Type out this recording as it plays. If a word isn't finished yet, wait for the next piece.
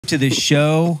to the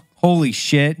show. Holy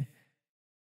shit.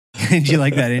 Did you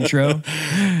like that intro?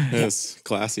 Yes,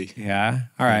 classy. Yeah.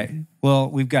 All right. Well,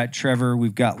 we've got Trevor,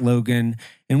 we've got Logan,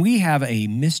 and we have a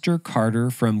Mr. Carter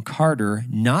from Carter,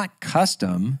 not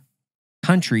custom,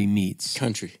 country meets.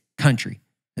 Country.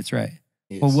 That's right.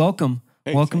 Yes. Well, welcome.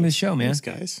 Hey, welcome to the thanks. show, man. Thanks,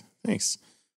 guys. Thanks.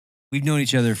 We've known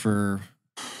each other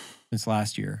since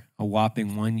last year, a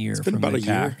whopping 1 year. It's been from about the a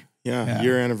year. TAC. Yeah,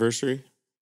 year anniversary.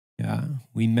 Yeah.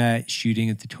 We met shooting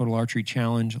at the Total Archery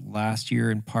Challenge last year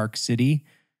in Park City.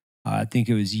 I think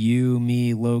it was you,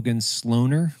 me, Logan,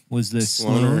 Sloaner. Was the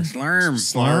Sloaner?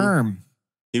 Slurm.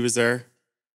 He was there.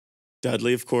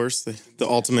 Dudley, of course, the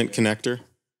ultimate connector.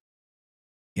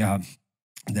 Yeah.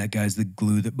 That guy's the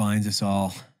glue that binds us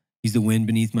all. He's the wind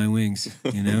beneath my wings,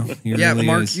 you know? He Yeah, really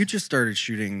Mark, is. you just started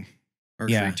shooting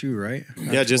archery too, right?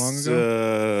 Not Yeah, too long just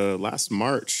ago? last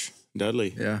March,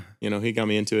 Dudley. Yeah. You know, he got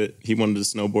me into it. He wanted to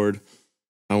snowboard.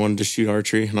 I wanted to shoot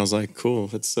archery, and I was like, cool,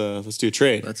 let's do a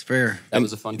trade. That's fair. That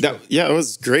was a fun trip. Yeah, it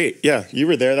was great. Yeah, you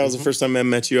were there. That was the first time I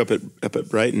met you up at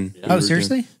Brighton. Yeah. Oh,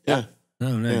 seriously? Yeah.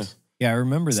 Oh, nice. Yeah, I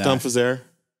remember that. Stump was there,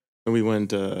 and we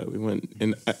went,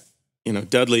 and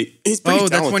Dudley. He's pretty Oh,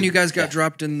 that's when talented. you guys got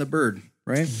dropped in the bird,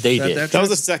 right? They did. That was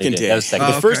the second day. That was second.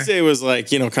 The Oh, first okay. day was like,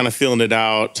 kind of feeling it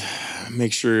out,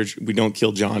 make sure we don't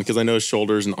kill John, because I know his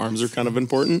shoulders and arms are kind of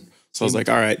important. So I was like,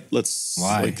 all right, let's.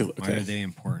 Why? Like, Why are they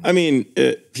important? I mean,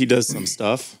 he does some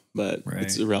stuff, but Right.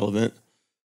 it's irrelevant.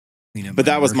 Clean up But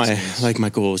that was my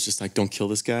workspace. goal was just like, don't kill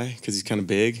this guy because he's kind of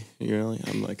big.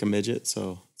 I'm like a midget,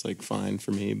 so it's like fine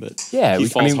for me. But Yeah, he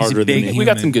falls he's a harder than big me. we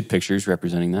got human. some good pictures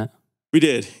representing that. We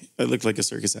did. It looked like a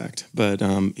circus act, but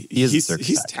is a circus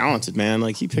he's act. talented, man.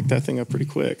 Like he picked that thing up pretty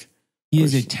quick. He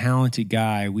is a talented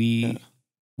guy. We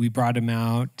brought him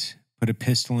out, put a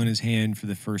pistol in his hand for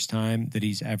the first time that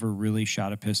he's ever really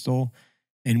shot a pistol,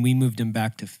 and we moved him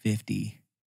back to 50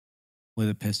 with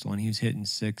a pistol, and he was hitting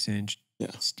 6-inch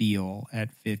steel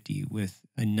at 50 with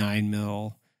a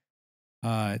 9mm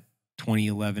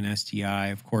 2011 STI.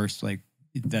 Of course, like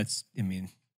that's. I mean.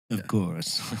 Of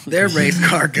course. They're race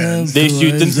car guns. They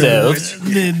shoot themselves.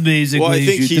 They basically Well, I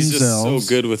think shoot he's themselves. just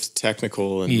so good with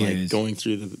technical and He like is. going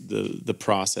through the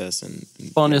process and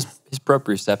Well, and his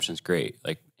proprioception's great.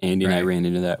 Like Andy and I Right. ran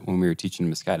into that when we were teaching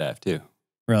him to skydive too. And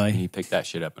Really? he picked that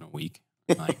shit up in a week.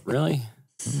 I'm like, really?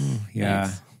 Yeah.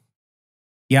 Thanks.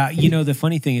 Yeah. The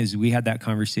funny thing is we had that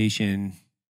conversation.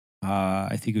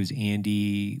 I think it was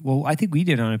Andy. Well, I think we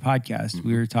did on a podcast. Mm-hmm.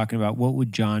 We were talking about what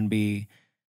would John be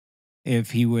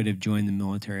if he would have joined the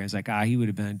military. I was like, he would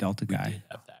have been a Delta We guy. did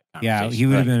have that Yeah, conversation. he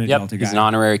would have been a Yep, Delta he's guy. an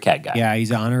honorary cat guy. Yeah,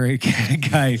 he's an honorary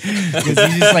guy. 'Cause he's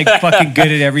just like fucking good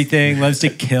at everything, loves to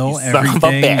kill You son of a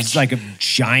everything. bitch. He's like a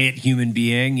giant human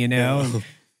being,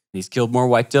 He's killed more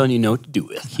whitetail than you know what to do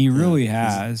with. He really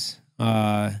has.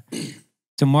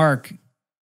 So Mark,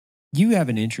 you have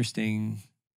an interesting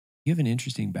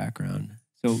background.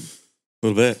 So a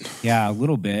little bit. yeah, a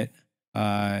little bit.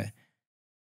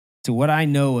 So what I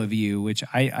know of you, which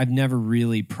I've never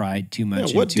really pried too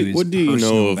much Yeah, what into, do- his what do you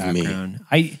personal know of me? background.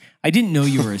 I didn't know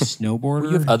you were a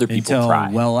snowboarder You have other people until pry.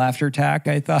 well after TAC.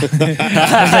 I thought I was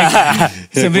like,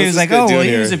 somebody was What's like, this guy "Oh, well, doing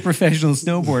he was a here?" professional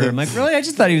snowboarder." I'm like, "Really? I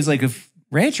just thought he was like a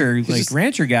rancher, just-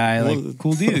 rancher guy, like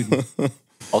cool dude."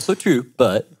 Also true,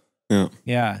 but Yeah.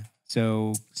 Yeah.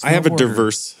 So I have a snowboarder.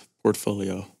 diverse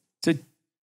portfolio. So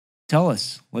tell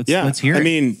us. Let's hear it. I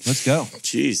mean, let's go.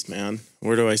 Geez, man,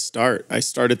 where do I start? I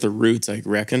start at the roots, I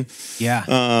reckon. Yeah.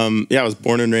 I was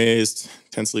born and raised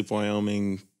Sleep,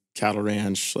 Wyoming, cattle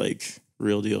ranch, like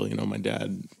real deal. My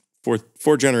dad,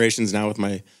 four generations now with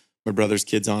my brother's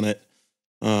kids on it.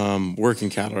 Working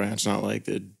cattle ranch, not like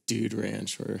the dude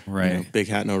ranch or Right. Big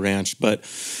Hat No Ranch. But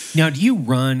Now, do you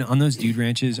run on those dude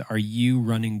ranches? Are you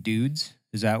running dudes?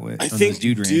 Is that what I on think those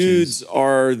dude ranches? dudes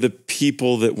are the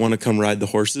people that want to come ride the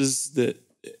horses that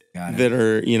Got it. that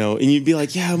are, and you'd be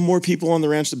like, yeah, more people on the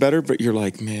ranch, the better. But you're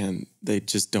like, man, they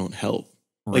just don't help.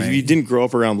 Like if Right. you didn't grow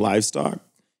up around livestock,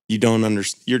 you don't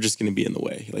understand. You're just going to be in the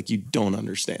way. Like you don't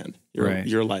understand. Right.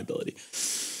 You're a liability.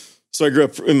 So I grew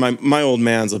up in my old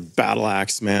man's a battle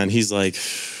axe, man. He's like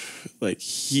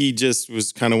he just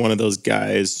was kind of one of those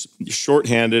guys,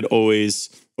 shorthanded, always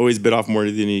bit off more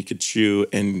than he could chew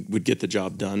and would get the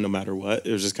job done no matter what.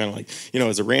 It was just kind of like,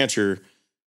 as a rancher,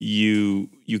 you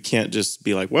can't just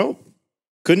be like, well,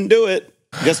 couldn't do it.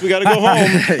 Guess we got to go home.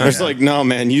 It's like, no,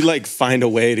 man, you like find a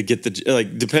way to get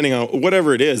depending on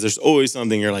whatever it is, there's always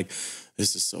something you're like,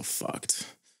 this is so fucked.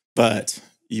 But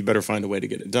you better find a way to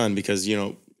get it done because,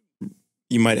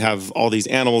 you might have all these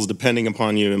animals depending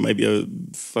upon you. It might be a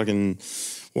fucking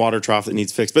water trough that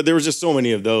needs fixed. But there was just so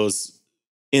many of those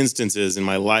instances in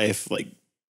my life, like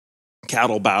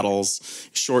cattle battles,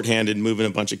 shorthanded, moving a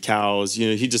bunch of cows. You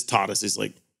know, he just taught us, he's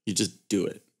like, you just do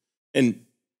it. And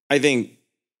I think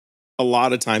a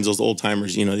lot of times those old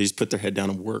timers, you know, they just put their head down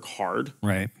and work hard.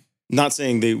 Right. Not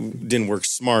saying they didn't work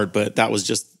smart, but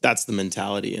that's the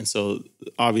mentality. And so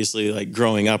obviously, like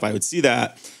growing up, I would see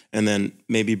that and then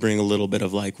maybe bring a little bit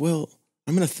of like, well,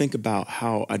 I'm going to think about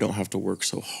how I don't have to work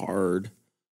so hard.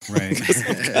 Right.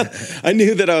 I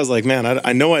knew that I was like, man,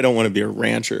 I know I don't want to be a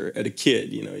rancher at a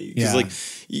kid, you know, because like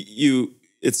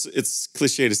it's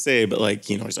cliche to say, but like,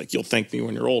 you know, he's like, you'll thank me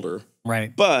when you're older.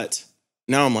 Right. But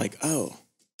now I'm like, oh,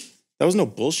 that was no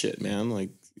bullshit, man. Like,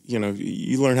 you know,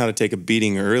 you learn how to take a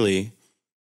beating early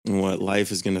and what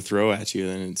life is going to throw at you.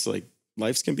 And it's like,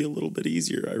 life's going to be a little bit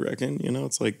easier, I reckon. You know,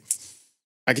 it's like,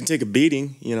 I can take a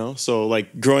beating, you know? So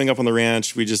like growing up on the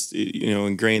ranch, we just, you know,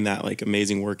 ingrained that like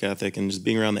amazing work ethic and just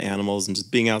being around the animals and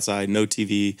just being outside, no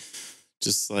TV,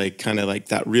 just like kind of like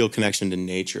that real connection to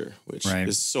nature, which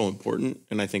is so important.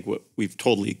 And I think what we've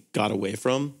totally got away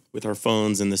from with our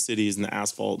phones and the cities and the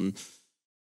asphalt. And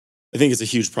I think it's a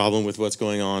huge problem with what's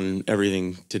going on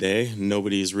everything today.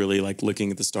 Nobody's really like looking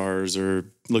at the stars or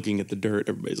looking at the dirt.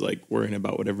 Everybody's like worrying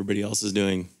about what everybody else is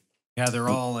doing. Yeah, they're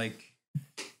all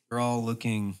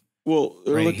looking. Well,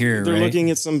 they're they're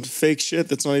looking at some fake shit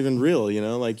that's not even real, you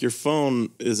know? Like your phone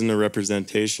isn't a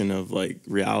representation of like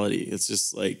reality. It's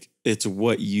just like, it's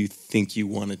what you think you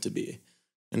want it to be.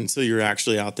 And until you're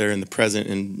actually out there in the present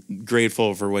and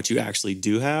grateful for what you actually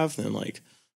do have, then like,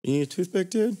 you need a toothpick,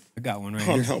 dude? I got one right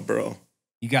here. here. Oh, no, bro.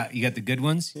 You got the good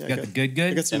ones? Yeah, you got the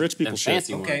good? I got some rich people shit.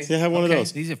 Fancy ones. Okay. Yeah, have one of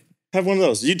those. These are... Have one of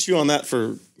those. You chew on that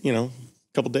for, you know,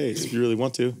 a couple days if you really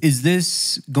want to. Is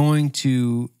this going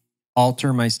to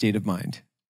alter my state of mind?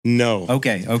 No.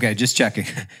 Okay, just checking.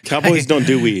 Cowboys don't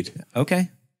do weed. Okay.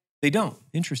 They don't.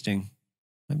 Interesting.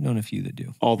 I've known a few that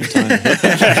do. All the time.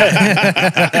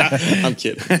 I'm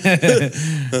kidding.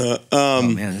 Oh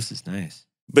man, this is nice.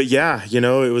 But yeah, you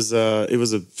know, it was a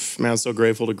man, so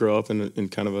grateful to grow up in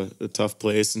kind of a tough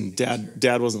place. And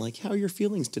dad wasn't like, how are your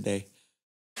feelings today?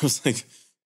 I was like,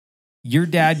 your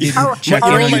dad didn't check in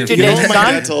on your you know feelings, what my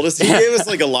son? dad told us? He gave us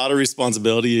like a lot of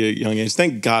responsibility at a young age.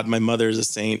 Thank God my mother is a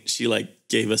saint. She like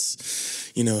gave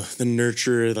us, you know, the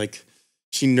nurture, like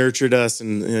she nurtured us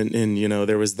and you know,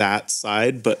 there was that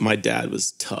side, but my dad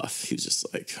was tough. He was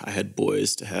just like, I had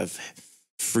boys to have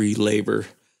free labor.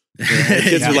 You know, the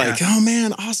kids were like, oh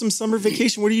man, awesome summer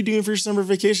vacation. What are you doing for your summer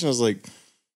vacation? I was like,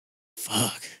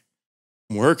 fuck,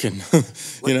 I'm working,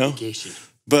 you know? Vacation.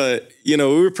 But, you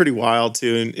know, we were pretty wild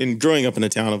too. And growing up in a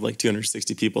town of like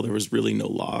 260 people, there was really no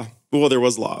law. Well, there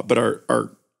was law, but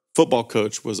our football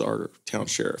coach was our town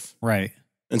sheriff. Right.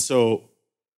 And so,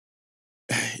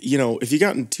 you know, if you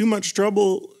got in too much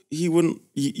trouble, you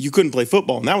couldn't play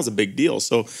football. And that was a big deal.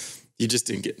 So you just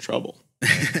didn't get in trouble.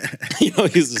 You know,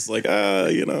 he's just like,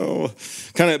 you know,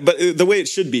 kind of, but the way it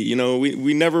should be, you know,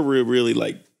 we never were really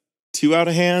like too out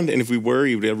of hand. And if we were,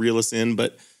 he would reel us in.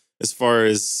 But as far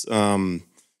as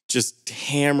just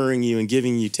hammering you and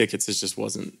giving you tickets, it just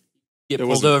wasn't. Get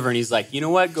pulled over and he's like, you know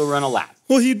what? Go run a lap.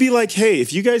 Well, he'd be like, hey,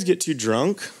 if you guys get too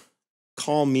drunk,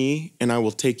 call me and I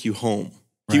will take you home.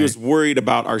 Right. He was worried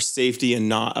about our safety and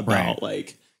not about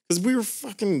like, because we were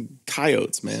fucking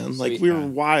coyotes, man. Sweet, like we were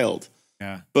wild.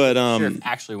 Yeah. But Sheriff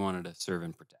actually wanted to serve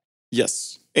and protect.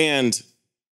 Yes. And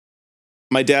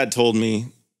my dad told me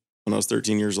when I was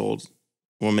 13 years old,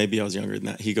 well, maybe I was younger than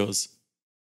that. He goes,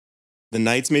 the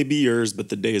nights may be yours, but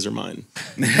the days are mine.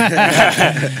 And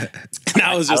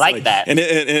I was just I like that.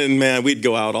 And man, we'd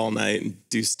go out all night and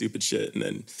do stupid shit. And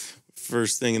then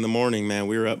first thing in the morning, man,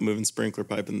 we were up moving sprinkler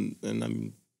pipe and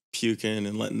I'm puking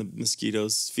and letting the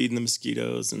mosquitoes, feeding the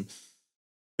mosquitoes. And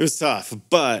it was tough,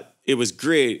 but it was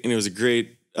great. And it was a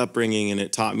great upbringing. And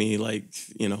it taught me, like,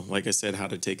 you know, like I said, how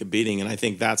to take a beating. And I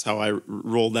think that's how I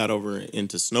rolled that over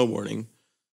into snowboarding.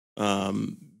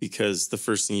 Because the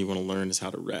first thing you want to learn is how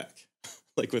to wreck.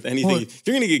 Like with anything, if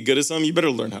you're going to get good at something, you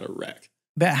better learn how to wreck.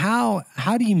 But how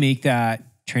do you make that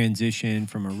transition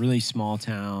from a really small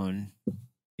town,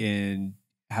 and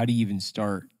how do you even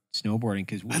start snowboarding?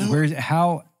 Because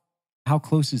how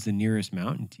close is the nearest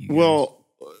mountain to you guys? Well,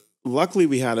 luckily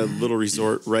we had a little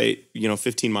resort right,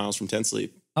 15 miles from Tent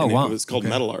Sleep. Oh, wow. It was called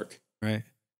Metal Arc. Right.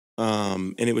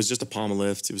 And it was just a pommel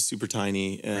lift. It was super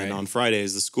tiny. And on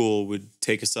Fridays, the school would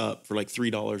take us up for like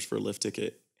 $3 for a lift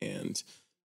ticket. And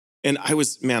I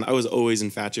was always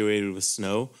infatuated with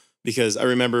snow, because I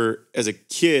remember as a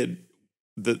kid,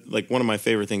 one of my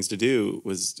favorite things to do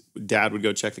was Dad would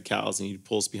go check the cows and he'd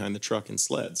pull us behind the truck in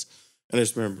sleds. And I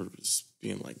just remember just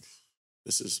being like,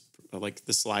 this is like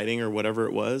the sliding or whatever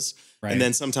it was. Right. And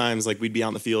then sometimes like we'd be out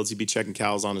in the fields, he'd be checking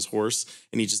cows on his horse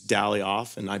and he'd just dally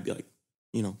off and I'd be like,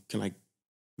 will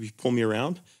you pull me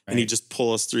around? Right. And he'd just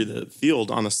pull us through the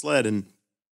field on a sled. And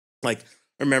like,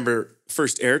 I remember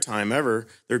first air time ever,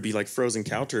 there'd be like frozen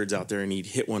cow turds out there and he'd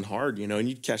hit one hard, and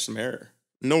you'd catch some air.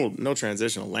 No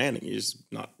transitional landing. You're just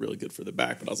not really good for the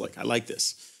back. But I was like, I like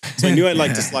this. So I knew I'd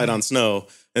like to slide on snow.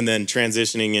 And then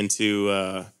transitioning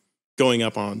into going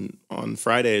up on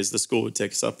Fridays, the school would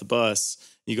take us up the bus.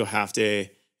 You go half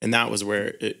day. And that was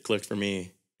where it clicked for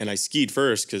me. And I skied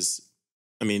first because,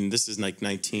 this is like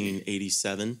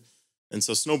 1987. And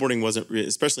so snowboarding wasn't,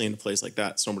 especially in a place like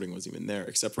that, snowboarding wasn't even there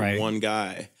except for one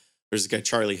guy. There's this guy,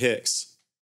 Charlie Hicks.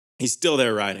 He's still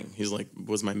there riding. He's like,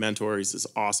 was my mentor. He's this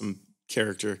awesome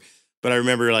character. But I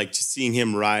remember like just seeing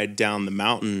him ride down the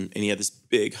mountain and he had this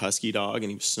big husky dog and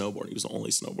he was snowboarding. He was the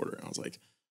only snowboarder. And I was like,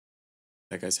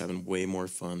 that guy's having way more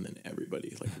fun than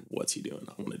everybody. Like, what's he doing?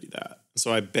 I want to do that.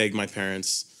 So I begged my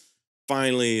parents.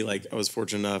 Finally, like I was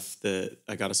fortunate enough that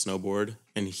I got a snowboard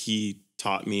and he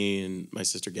taught me and my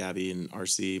sister Gabby and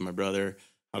RC, my brother,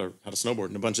 how to snowboard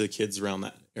and a bunch of the kids around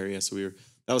that area. So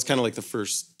that was kind of like the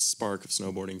first spark of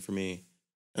snowboarding for me.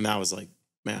 And that was like,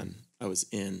 man, I was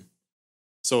in.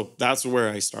 So that's where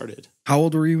I started. How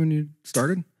old were you when you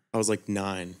started? I was like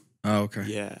 9. Oh, okay.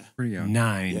 Yeah. Pretty young.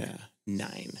 9. Yeah.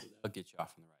 9. I'll get you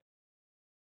off on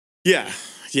the right.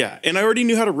 Yeah. And I already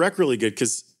knew how to wreck really good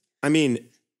because,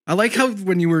 I like how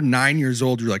when you were 9 years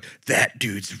old, you're like, that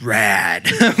dude's rad.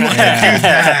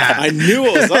 I knew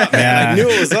it was up, man. I knew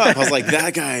it was up. I was like,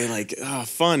 that guy, like,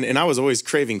 fun. And I was always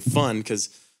craving fun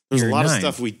because there's a lot of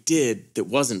stuff we did that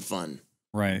wasn't fun.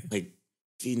 Right. Like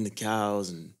feeding the cows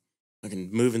and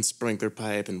fucking moving sprinkler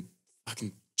pipe and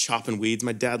fucking chopping weeds.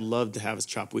 My dad loved to have us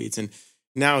chop weeds. And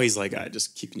now he's like,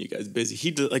 just keeping you guys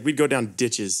busy. We'd go down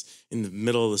ditches in the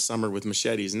middle of the summer with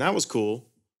machetes. And that was cool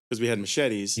because we had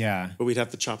machetes. Yeah. But we'd have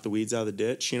to chop the weeds out of the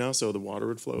ditch, so the water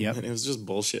would flow. Yep. And it was just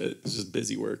bullshit. It was just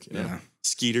busy work. Yeah.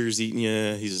 Skeeters eating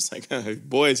you. He's just like,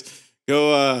 boys,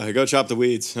 go chop the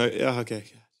weeds. Yeah, okay.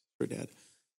 For dad.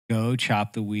 Go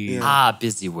chop the weeds.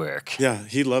 Busy work. Yeah,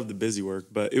 he loved the busy work,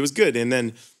 but it was good. And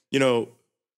then,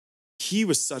 he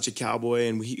was such a cowboy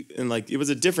and it was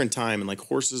a different time and like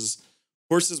horses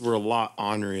were a lot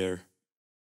ornerier.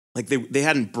 Like they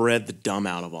hadn't bred the dumb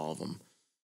out of all of them.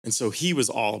 And so he was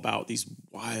all about these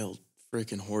wild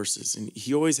freaking horses. And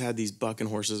he always had these bucking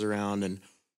horses around. And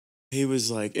he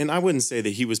was like, and I wouldn't say that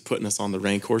he was putting us on the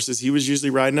rank horses. He was usually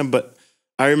riding them. But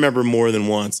I remember more than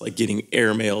once, like getting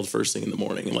airmailed first thing in the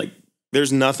morning. And like,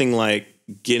 there's nothing like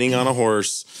getting on a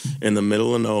horse in the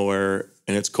middle of nowhere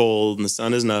and it's cold and the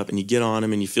sun isn't up and you get on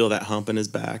him and you feel that hump in his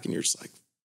back and you're just like,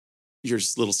 you're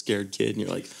just a little scared kid. And you're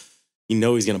like,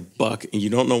 he's going to buck and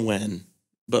you don't know when,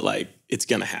 but like, it's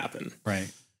going to happen.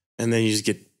 Right. And then you just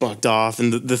get bucked off.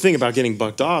 And the thing about getting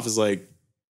bucked off is like,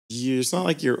 it's not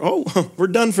like we're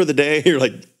done for the day. You're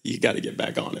like, you got to get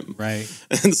back on him. Right.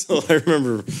 And so I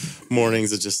remember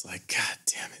mornings of just like, God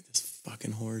damn it, this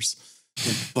fucking horse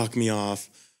will buck me off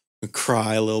and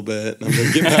cry a little bit. And I'm going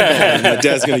to get back on. My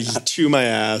dad's going to chew my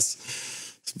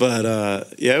ass. But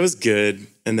it was good.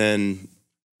 And then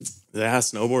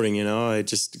snowboarding, I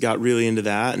just got really into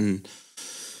that. And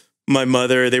my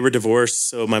mother, they were divorced.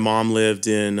 So my mom lived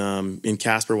in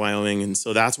Casper, Wyoming. And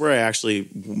so that's where I actually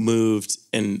moved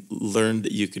and learned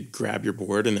that you could grab your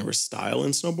board and there was style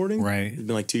in snowboarding. Right. It'd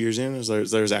been like 2 years in.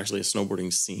 There's actually a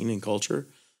snowboarding scene and culture.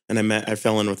 And I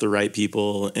fell in with the right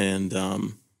people. And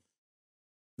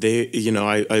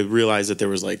I realized that there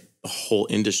was like a whole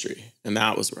industry. And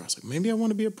that was where I was like, maybe I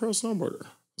want to be a pro snowboarder.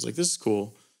 I was like, this is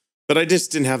cool. But I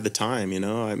just didn't have the time,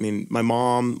 my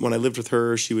mom, when I lived with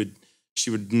her, she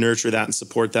would nurture that and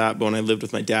support that. But when I lived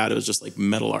with my dad, it was just like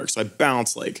metal arc. So I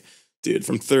bounced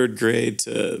from 3rd grade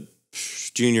to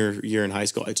junior year in high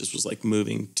school. I just was like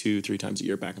moving 2-3 times a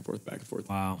year back and forth.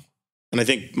 Wow. And I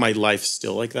think my life's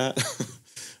still like that.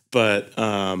 But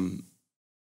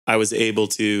I was able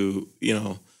to,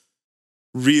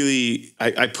 really,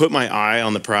 I put my eye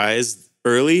on the prize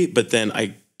early, but then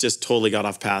I just totally got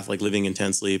off path, like living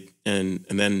intensely. And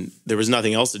then there was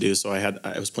nothing else to do. So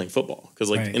I was playing football because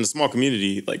in a small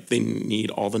community, like they need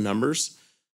all the numbers.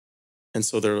 And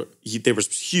so there was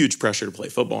huge pressure to play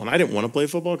football. And I didn't want to play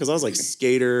football because I was like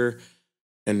skater.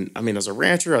 And as a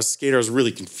rancher, I was a skater. I was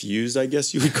really confused, I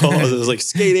guess you would call it. It was like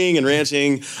skating and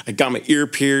ranching. I got my ear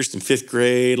pierced in 5th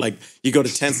grade. Like you go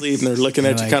to tent sleep and they're looking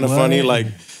at you kind of funny. Like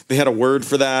they had a word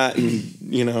for that. And,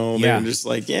 they were just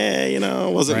like, it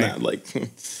wasn't that like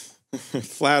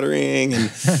flattering. And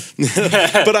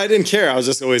but I didn't care. I was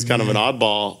just always kind of an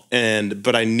oddball.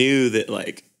 But I knew that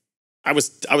like, I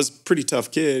was a pretty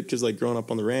tough kid because like growing up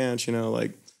on the ranch,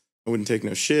 like I wouldn't take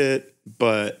no shit,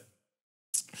 but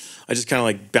I just kind of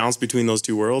like bounced between those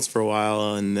two worlds for a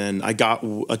while. And then I got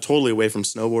totally away from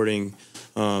snowboarding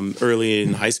early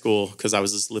in high school because I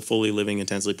was just fully living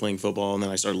intensely playing football. And then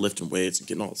I started lifting weights and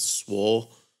getting all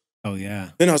swole. Oh, yeah.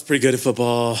 Then I was pretty good at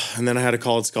football. And then I had a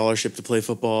college scholarship to play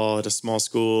football at a small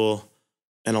school.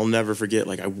 And I'll never forget,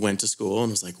 like, I went to school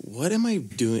and was like, what am I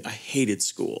doing? I hated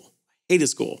school.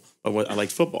 But I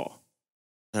liked football.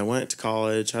 And I went to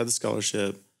college, had the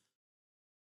scholarship.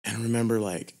 And I remember,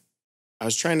 like, I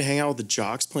was trying to hang out with the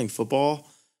jocks playing football.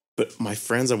 But my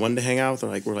friends I wanted to hang out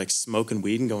with were like smoking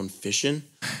weed and going fishing.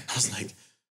 I was like,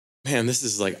 man, this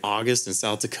is like August in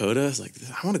South Dakota. I was like,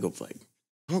 I want to go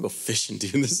fishing,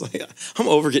 dude. This is like, I'm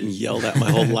over getting yelled at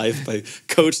my whole life by a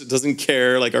coach that doesn't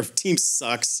care. Like, our team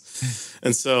sucks.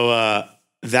 And so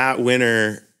that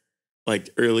winter, like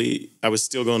early, I was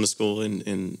still going to school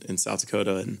in South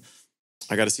Dakota, and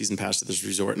I got a season pass to this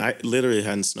resort, and I literally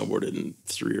hadn't snowboarded in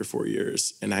 3 or 4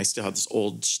 years, and I still had this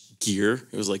old gear.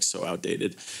 It was like so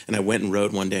outdated. And I went and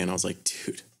rode one day, and I was like,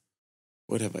 dude,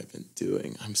 what have I been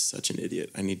doing? I'm such an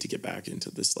idiot. I need to get back into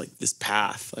this, like, this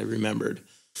path. I remembered.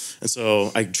 And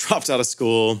so I dropped out of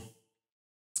school,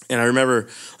 and I remember,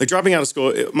 like, dropping out of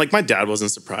school, like, my dad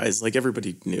wasn't surprised. Like,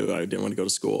 everybody knew I didn't want to go to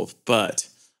school, but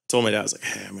I told my dad, I was like,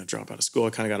 hey, I'm going to drop out of school. I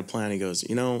kind of got a plan. He goes,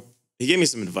 he gave me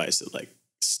some advice that, like,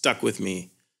 stuck with me.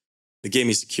 It gave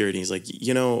me security. He's like,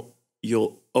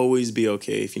 you'll always be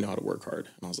okay if you know how to work hard.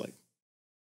 And I was like,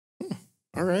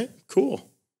 all right, cool.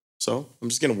 So I'm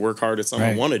just going to work hard at something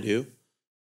I want to do.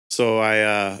 So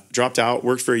I dropped out,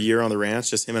 worked for a year on the ranch,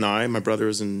 just him and I. My brother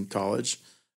was in college,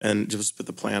 and just with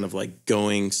the plan of like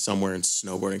going somewhere and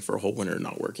snowboarding for a whole winter and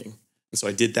not working. And so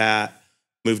I did that,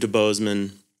 moved to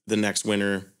Bozeman the next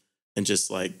winter, and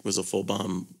just like was a full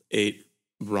bum, ate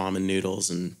ramen noodles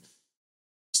and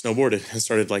snowboarded and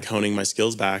started like honing my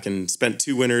skills back, and spent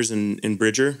 2 winters in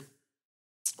Bridger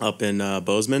up in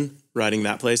Bozeman, riding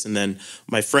that place. And then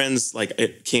my friends, like,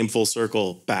 it came full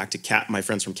circle back to my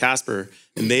friends from Casper,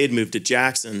 and they had moved to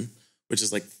Jackson, which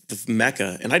is like the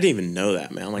Mecca. And I didn't even know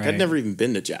that, man. Like, I'd never even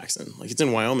been to Jackson. Like, it's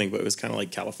in Wyoming, but it was kind of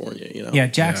like California, Yeah,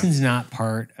 Jackson's not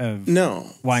part of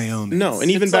Wyoming. No,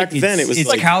 and even back then, it was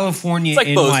like California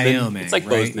in Bozeman. Wyoming. It's like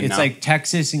right? Bozeman It's now. like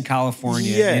Texas and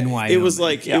California in Wyoming. It was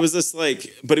like, it was this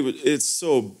like, but it was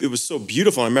so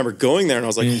beautiful. I remember going there and I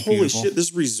was like, holy shit,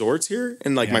 this resort's here.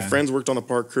 And like my friends worked on the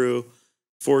park crew,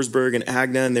 Forsberg and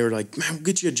Agna, and they were like, man, we'll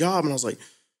get you a job. And I was like,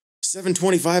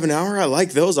 $7.25 an hour? I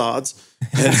like those odds.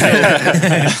 And,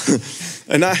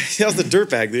 and I was the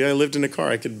dirtbag, dude. I lived in a car.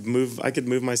 I could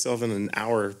move myself in an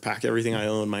hour, pack everything I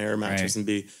own, my air mattress,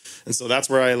 and so that's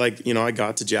where I like, I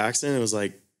got to Jackson. It was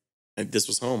like, this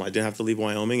was home. I didn't have to leave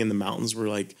Wyoming, and the mountains were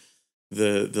like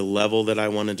the level that I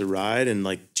wanted to ride. And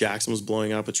like Jackson was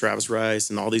blowing up with Travis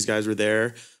Rice, and all these guys were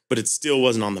there, but it still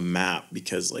wasn't on the map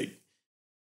because like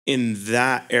in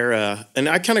that era, and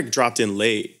I kind of dropped in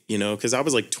late, because I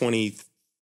was like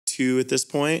 22 at this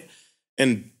point.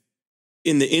 And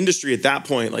in the industry at that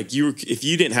point, like if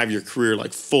you didn't have your career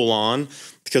like full on,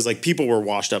 because like people were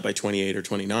washed up by 28 or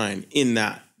 29 in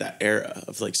that era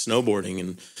of like snowboarding,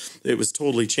 and it was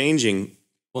totally changing.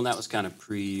 Well, and that was kind of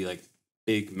pre like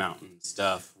big mountain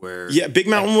stuff where Big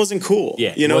mountain wasn't cool.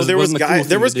 Yeah, there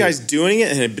was guys doing it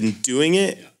and had been doing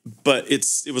it, but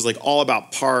it was like all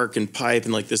about park and pipe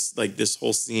and like this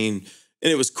whole scene.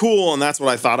 And it was cool, and that's what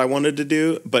I thought I wanted to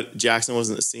do. But Jackson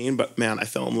wasn't the scene. But man, I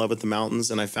fell in love with the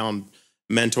mountains, and I found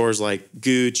mentors like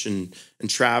Gooch and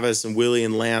Travis and Willie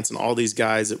and Lance and all these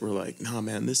guys that were like, "No,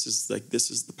 man, this is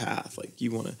the path. Like,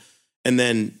 you want to." And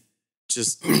then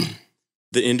just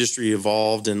the industry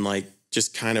evolved and like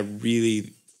just kind of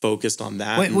really focused on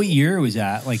that. What year was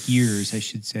that? Like years, I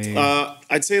should say.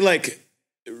 I'd say like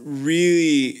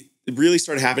really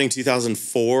started happening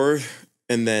 2004.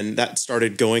 And then that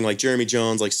started going like Jeremy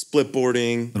Jones, like split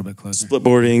boarding, a little bit closer, split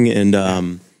boarding. And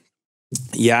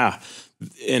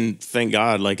and thank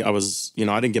God, like I was,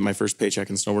 I didn't get my first paycheck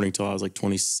in snowboarding until I was like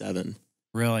 27.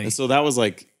 Really? And so that was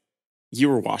like, you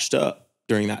were washed up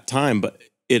during that time, but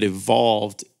it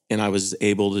evolved and I was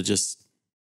able to just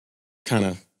kind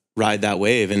of ride that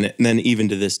wave. And then even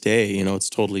to this day, it's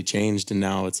totally changed. And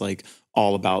now it's like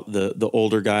all about the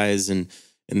older guys, and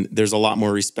there's a lot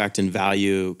more respect and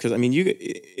value. Because I mean,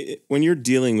 when you're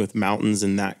dealing with mountains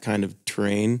and that kind of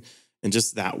terrain and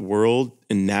just that world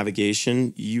and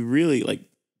navigation, you really like,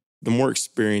 the more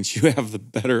experience you have, the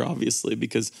better, obviously,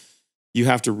 because you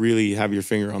have to really have your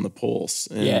finger on the pulse.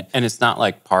 And and it's not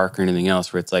like park or anything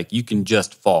else where it's like you can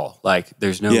just fall. Like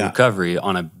there's no recovery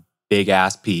on a big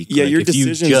ass peak. Yeah, like, your if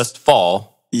decisions, you just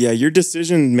fall. Yeah, your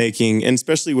decision making, and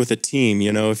especially with a team,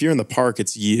 if you're in the park,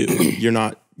 it's you.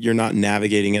 You're not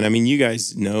navigating it. I mean, you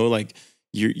guys know, like,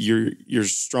 you're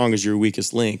strong as your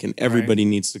weakest link, and everybody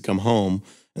needs to come home.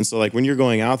 And so like when you're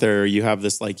going out there, you have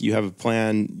this, like, you have a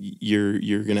plan,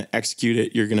 you're going to execute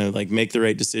it. You're going to like make the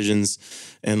right decisions.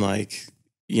 And like,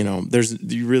 you know,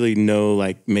 you really know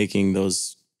like making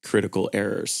those critical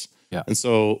errors. Yeah. And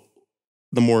so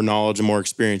the more knowledge and more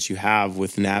experience you have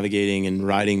with navigating and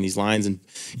riding these lines, and,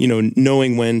 you know,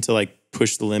 knowing when to like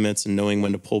push the limits and knowing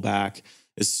when to pull back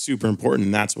is super important.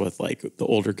 And that's what like the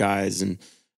older guys and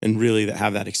really that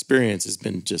have that experience has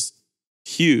been just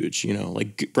huge, you know,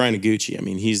 like Brian Iguchi. I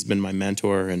mean, he's been my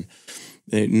mentor, and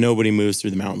nobody moves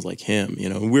through the mountains like him. You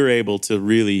know, we're able to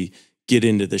really get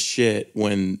into the shit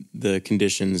when the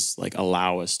conditions like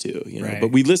allow us to, you know,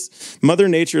 but we Mother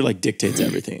Nature like dictates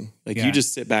everything. Like you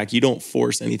just sit back, you don't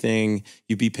force anything,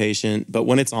 you be patient, but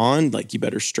when it's on, like you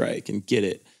better strike and get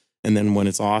it. And then when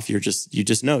it's off, you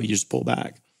just know, you just pull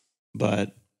back.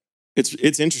 But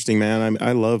it's interesting, man.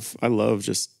 I love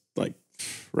just like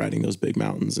riding those big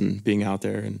mountains and being out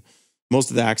there. And most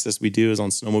of the access we do is on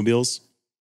snowmobiles.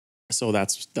 So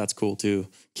that's cool too.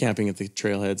 Camping at the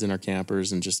trailheads in our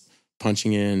campers and just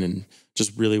punching in and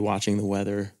just really watching the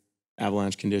weather,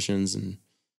 avalanche conditions. And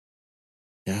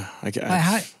yeah,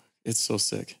 it's so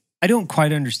sick. I don't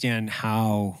quite understand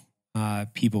how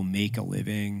people make a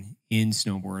living in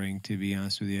snowboarding, to be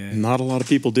honest with you. Not a lot of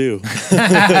people do.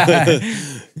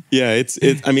 Yeah,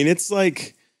 I mean, it's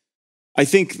like, I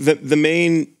think that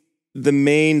the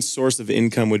main source of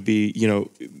income would be, you know,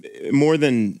 more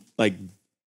than like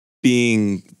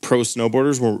being pro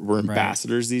snowboarders, we're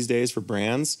ambassadors these days for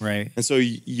brands. Right. And so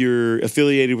you're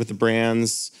affiliated with the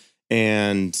brands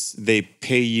and they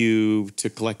pay you to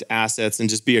collect assets and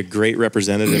just be a great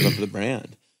representative of the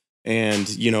brand. And,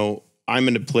 you know, I'm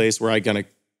in a place where I gotta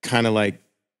kind of like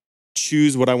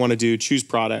choose what I want to do, choose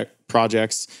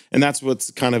projects. And that's what's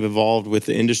kind of evolved with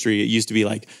the industry. It used to be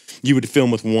like you would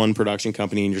film with one production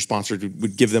company and your sponsor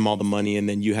would give them all the money, and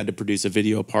then you had to produce a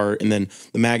video part. And then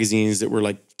the magazines that were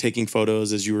like taking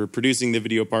photos as you were producing the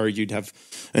video part, you'd have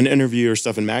an interview or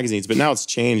stuff in magazines. But now it's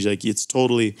changed. Like it's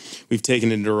totally, we've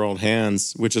taken it into our own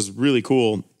hands, which is really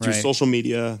cool through social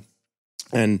media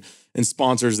and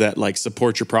sponsors that like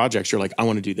support your projects. You're like, I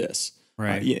want to do this.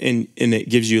 Right. And it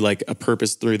gives you like a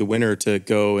purpose through the winter to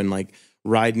go and like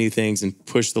ride new things and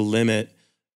push the limit,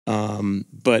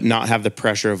 but not have the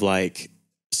pressure of like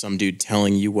some dude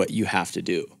telling you what you have to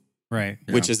do. Right.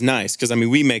 Which is nice. Cause I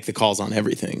mean, we make the calls on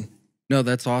everything. No,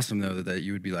 that's awesome though, that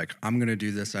you would be like, I'm going to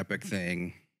do this epic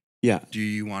thing. Yeah. Do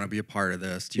you want to be a part of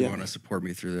this? Do you want to support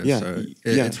me through this? Yeah. So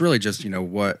it's really just, you know,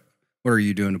 what are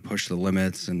you doing to push the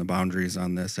limits and the boundaries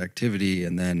on this activity?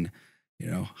 And then, you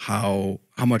know, how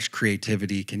much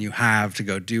creativity can you have to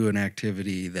go do an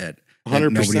activity that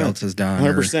 100%. Nobody else has done?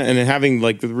 100%. And then having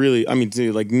like the really, I mean,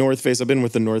 dude, like North Face, I've been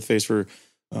with the North Face for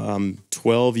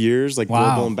 12 years, like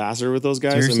global ambassador with those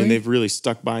guys. Seriously? I mean, they've really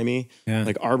stuck by me. Yeah.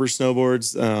 Like Arbor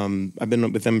Snowboards, I've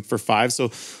been with them for 5.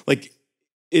 So like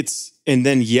and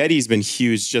then Yeti's been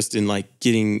huge just in like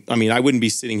getting, I mean, I wouldn't be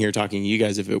sitting here talking to you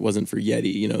guys if it wasn't for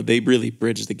Yeti. You know, they really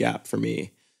bridged the gap for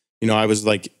me. You know, I was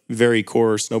like very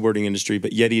core snowboarding industry,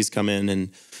 but Yeti's come in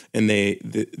and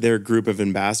their group of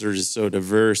ambassadors is so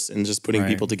diverse and just putting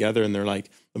people together, and they're like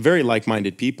very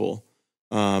like-minded people.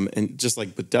 And just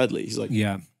like with Dudley, he's like,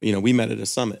 you know, we met at a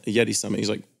Yeti summit. He's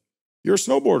like, you're a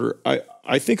snowboarder.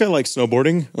 I think I like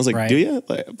snowboarding. I was like, do you?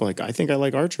 Like, I think I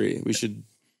like archery. We should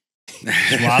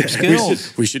swap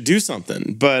skills. We should do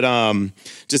something. But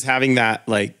just having that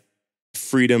like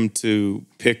freedom to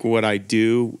pick what I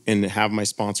do and have my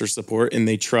sponsor support, and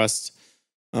they trust.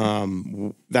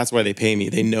 That's why they pay me.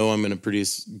 They know I'm going to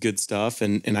produce good stuff,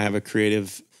 and I have a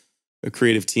creative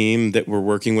team that we're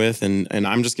working with, and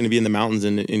I'm just going to be in the mountains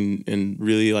and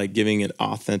really like giving an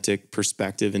authentic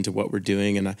perspective into what we're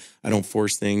doing, and I don't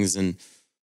force things, and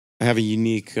I have a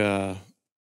unique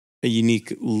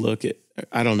look at,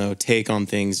 I don't know, take on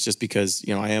things, just because,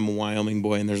 you know, I am a Wyoming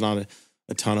boy, and there's not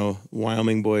a ton of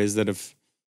Wyoming boys that have,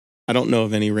 I don't know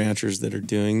of any ranchers that are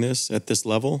doing this at this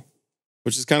level,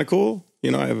 which is kind of cool.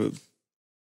 You know,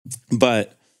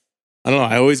 but I don't know.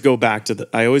 I always go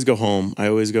home. I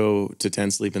always go to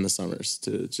 10 Sleep in the summers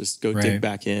to just go dig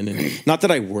back in. And not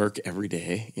that I work every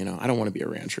day, you know, I don't want to be a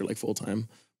rancher like full time,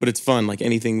 but it's fun. Like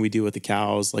anything we do with the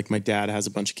cows, like my dad has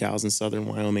a bunch of cows in southern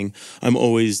Wyoming. I'm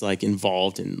always like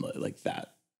involved in like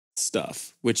that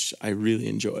stuff, which I really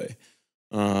enjoy.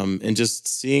 And just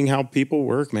seeing how people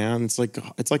work, man, it's like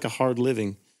a hard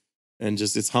living, and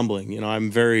just, it's humbling. You know, I'm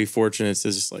very fortunate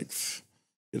to just like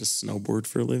get a snowboard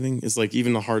for a living. It's like,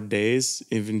 even the hard days,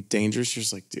 even dangerous, you're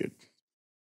just like, dude,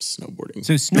 snowboarding.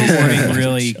 So snowboarding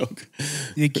really, Joke.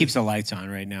 it keeps the lights on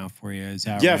right now for you. Is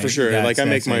that Yeah, right? for sure. That's- Like I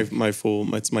make that's my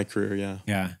full, it's my career. Yeah.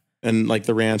 Yeah. And like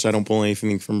the ranch, I don't pull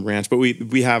anything from ranch, but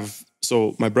we have,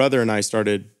 so my brother and I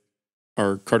started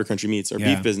our Carter Country Meats, our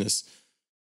beef business,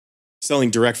 selling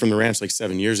direct from the ranch like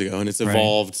 7 years ago. And it's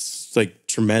evolved like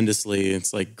tremendously.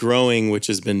 It's like growing, which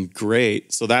has been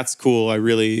great. So that's cool.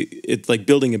 It's like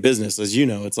building a business, as you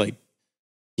know, it's like,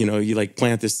 you know, you like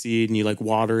plant this seed and you like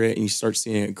water it and you start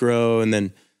seeing it grow. And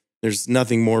then there's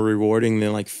nothing more rewarding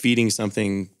than like feeding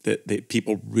something that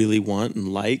people really want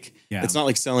and like. Yeah. It's not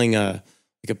like selling a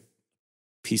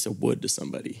piece of wood to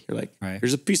somebody. You're like, Right.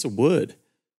 here's a piece of wood.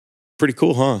 Pretty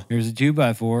cool, huh? Here's a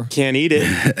 2x4. Can't eat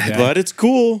it, but it's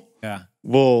cool. Yeah.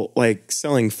 Well, like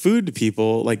selling food to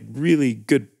people, like really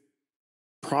good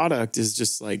product is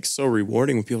just like so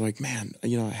rewarding when people are like, man,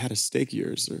 you know, I had a steak of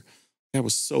yours, or that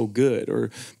was so good.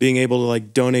 Or being able to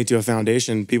like donate to a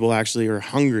foundation, people actually are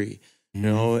hungry. You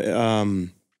know,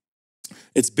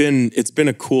 it's been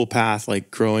a cool path,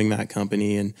 like growing that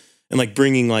company and like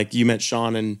bringing, like you met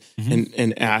Sean and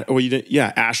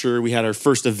Asher. We had our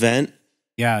first event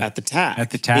at the TAC.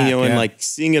 And, you know, and like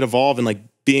seeing it evolve and like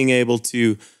being able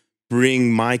to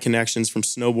bring my connections from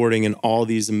snowboarding and all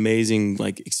these amazing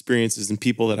like experiences and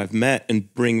people that I've met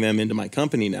and bring them into my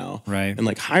company now. Right. And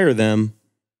like hire them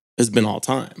has been all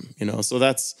time, you know? So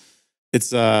it's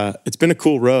been a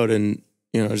cool road, and,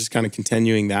 you know, just kind of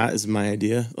continuing that is my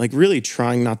idea. Like really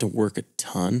trying not to work a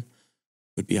ton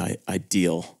would be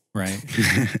ideal. Right.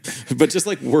 But just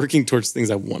like working towards things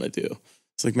I want to do.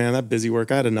 It's like, man, that busy work,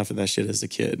 I had enough of that shit as a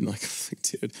kid. And like,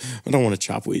 dude, I don't want to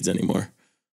chop weeds anymore.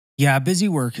 Yeah, busy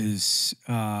work is,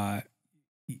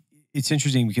 it's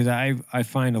interesting because I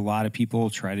find a lot of people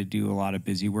try to do a lot of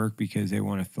busy work because they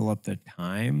want to fill up the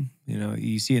time. You know,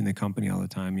 you see it in the company all the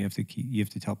time. You have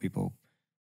to tell people,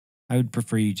 I would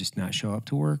prefer you just not show up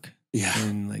to work. Yeah.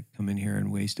 And like come in here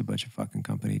and waste a bunch of fucking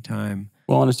company time.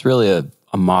 Well, and it's really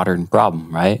a modern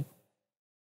problem, right?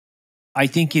 I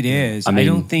think it is. I mean,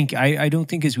 I don't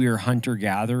think as we were hunter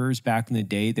gatherers back in the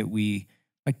day that we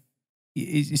like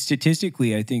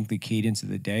statistically, I think the cadence of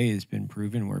the day has been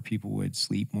proven where people would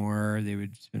sleep more, they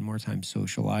would spend more time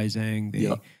socializing.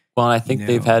 Well, and I think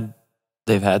they've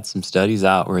had some studies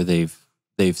out where they've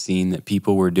seen that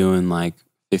people were doing like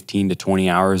 15 to 20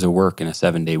 hours of work in a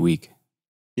 7-day week.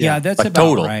 Yeah, that's like about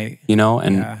total, right. You know,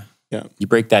 and you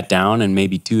break that down, and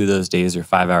maybe 2 of those days are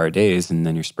 5-hour days, and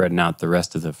then you're spreading out the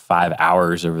rest of the 5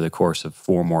 hours over the course of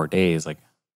 4 more days. Like,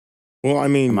 well, I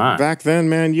mean, back then,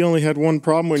 man, you only had one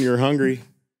problem when you're hungry.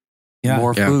 Yeah.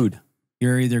 More food.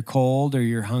 You're either cold or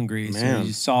you're hungry. Man. So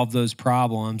you solve those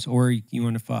problems, or you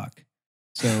want to fuck.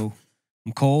 So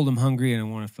I'm cold, I'm hungry, and I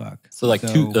want to fuck. So like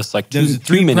those are 3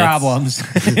 three minutes. problems.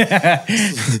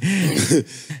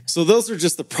 So those are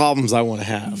just the problems I want to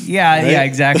have. Yeah, right? yeah,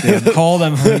 exactly. I'm cold,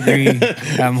 I'm hungry,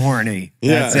 I'm horny.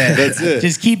 That's it. That's it.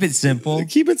 Just keep it simple.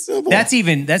 Keep it simple. That's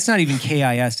not even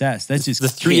KISS. That's just The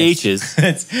 3 H's.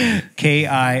 That's KIS.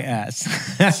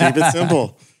 Keep it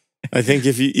simple. I think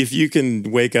if you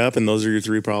can wake up and those are your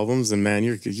 3 problems, then man,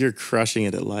 you're crushing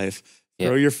it at life. Yeah.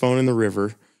 Throw your phone in the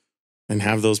river and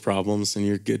have those problems, and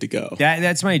you're good to go.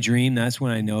 That's my dream. That's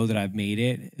when I know that I've made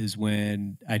it, is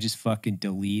when I just fucking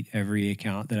delete every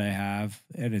account that I have.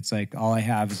 And it's like, all I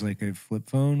have is like a flip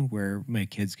phone where my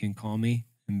kids can call me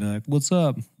and be like, what's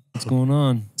up? What's going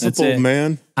on? That's Simple, it.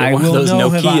 man. I one of will those know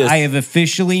Nokias. I have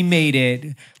officially made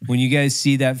it. When you guys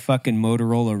see that fucking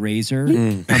Motorola Razor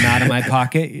come out of my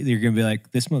pocket, you're going to be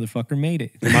like, this motherfucker made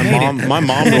it. My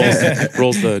mom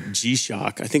rolls the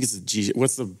G-Shock. I think it's the G.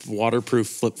 What's the waterproof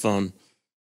flip phone?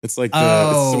 It's like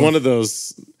it's one of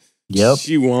those. Yep.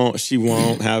 She won't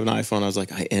have an iPhone. I was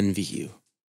like, I envy you.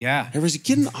 Yeah. Everybody's like,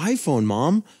 get an iPhone,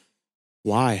 Mom.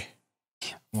 Why?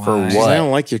 For Why? what? I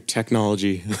don't like your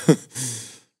technology.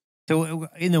 So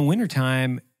in the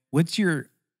wintertime, what's your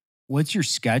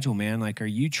schedule, man? Like, are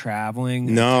you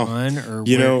traveling No. a ton, or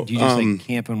You know, do you just like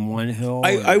camp on one hill?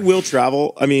 I or- will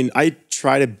travel. I mean, I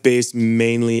try to base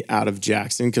mainly out of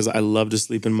Jackson because I love to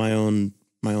sleep in my own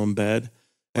bed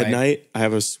at Right. night. I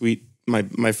have a sweet.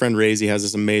 My friend Razy has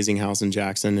this amazing house in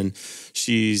Jackson, and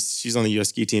she's on the US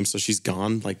ski team, so she's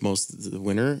gone like most of the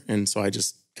winter, and so I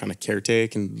just kind of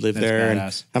caretake and live That's there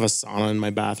badass. and have a sauna in my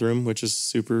bathroom, which is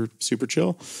super super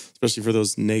chill, especially for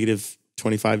those negative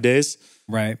 25 days.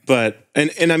 Right. But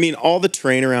and I mean, all the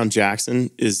terrain around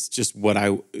Jackson is just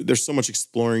there's so much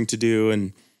exploring to do,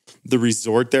 and the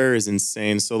resort there is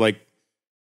insane. So like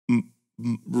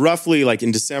roughly like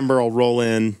in December, I'll roll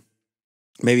in,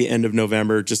 maybe end of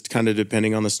November, just kind of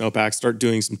depending on the snowpack, start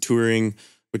doing some touring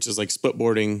which is like split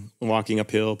boarding, walking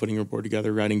uphill, putting your board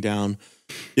together, riding down,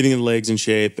 getting the legs in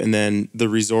shape. And then the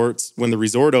resorts, when the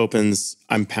resort opens,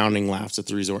 I'm pounding laps at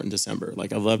the resort in December.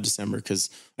 Like I love December because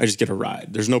I just get a ride.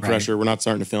 There's no pressure. We're not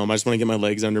starting to film. I just want to get my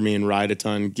legs under me and ride a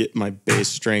ton, get my base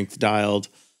strength dialed.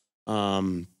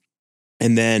 And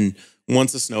then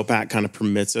once the snowpack kind of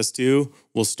permits us to,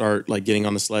 we'll start like getting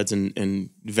on the sleds and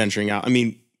venturing out. I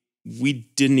mean, we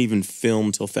didn't even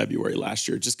film till February last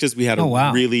year just because we had a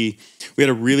really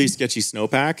sketchy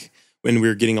snowpack when we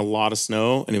were getting a lot of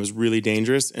snow and it was really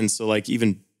dangerous. And so like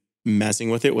even messing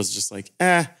with it was just like,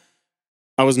 I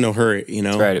was in no hurry, you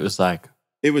know? That's right. It was like,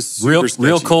 it was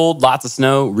real cold, lots of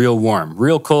snow, real warm.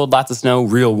 Real cold, lots of snow,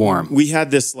 real warm. We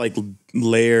had this like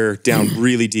layer down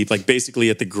really deep, like basically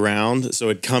at the ground.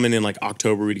 So it'd come in like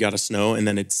October, we'd got a snow and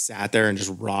then it sat there and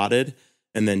just rotted.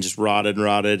 And then just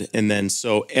rotted. And then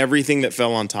so everything that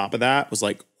fell on top of that was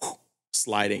like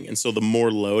sliding. And so the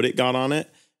more load it got on it,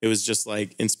 it was just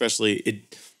like, especially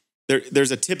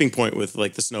there's a tipping point with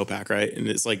like the snowpack, right? And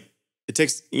it's like, it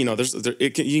takes, you know,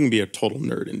 you can be a total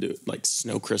nerd into like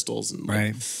snow crystals and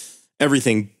like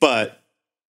everything. But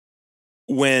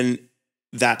when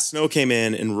that snow came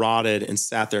in and rotted and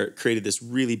sat there, it created this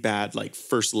really bad like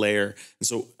first layer. And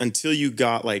so until you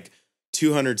got like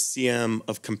 200 cm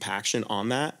of compaction on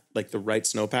that, like the right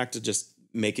snowpack to just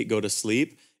make it go to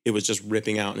sleep, it was just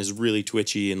ripping out and is really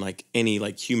twitchy and like any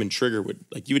like human trigger would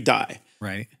like you would die.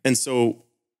 Right. And so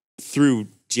through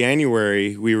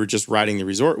January, we were just riding the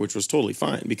resort, which was totally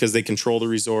fine because they control the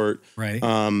resort. Right.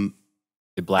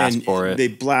 They blast for it. They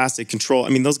control. I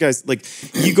mean, those guys, like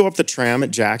you go up the tram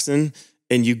at Jackson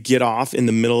and you get off in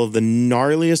the middle of the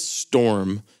gnarliest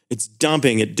storm. It's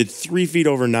dumping. It did 3 feet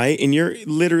overnight, and you're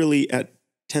literally at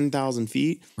 10,000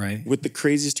 feet, right, with the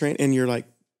craziest terrain. And you're like,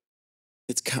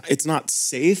 it's not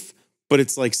safe, but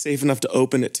it's like safe enough to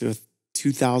open it to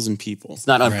 2,000 people. It's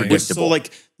not unpredictable. So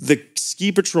like the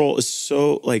ski patrol is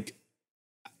so like,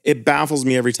 it baffles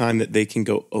me every time that they can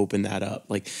go open that up,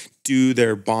 like do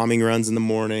their bombing runs in the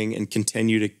morning and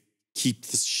continue to keep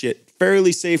this shit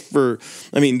fairly safe for,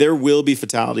 I mean, there will be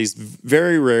fatalities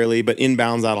very rarely, but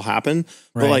inbounds that'll happen.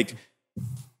 Right. But like,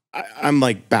 I'm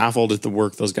like baffled at the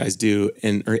work those guys do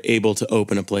and are able to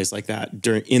open a place like that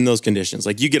in those conditions.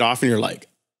 Like you get off and you're like,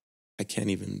 I can't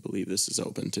even believe this is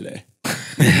open today.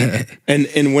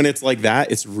 and when it's like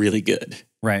that, it's really good.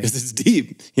 Right. Because it's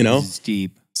deep, you know? It's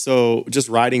deep. So just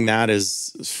riding that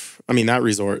is, I mean, that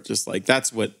resort, just like,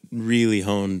 that's what really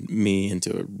honed me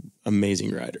into an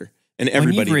amazing rider. And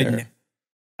everybody there.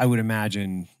 I would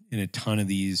imagine in a ton of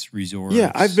these resorts.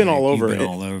 Yeah, I've been all over.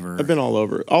 I've been all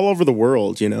over the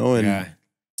world, you know.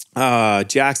 And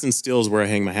Jackson still is where I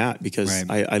hang my hat because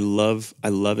I love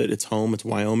it. It's home. It's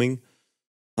Wyoming.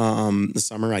 The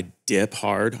summer I dip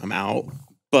hard. I'm out,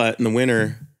 but in the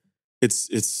winter, it's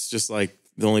just like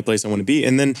the only place I want to be.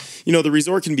 And then you know the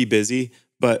resort can be busy,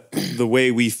 but the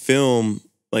way we film.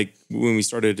 Like when we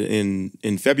started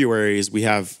in February is we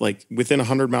have like within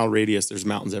 100-mile radius, there's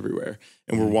mountains everywhere.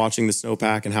 And we're watching the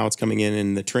snowpack and how it's coming in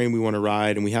and the terrain we want to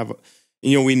ride. And we have,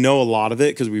 you know, we know a lot of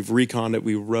it because we've reconned it.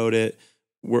 We rode it.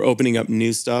 We're opening up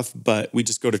new stuff, but we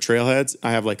just go to trailheads.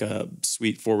 I have like a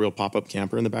sweet 4-wheel pop-up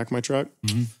camper in the back of my truck.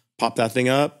 Mm-hmm. Pop that thing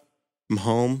up. I'm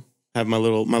home. Have my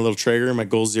little Traeger, my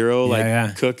Goal Zero,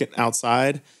 cook it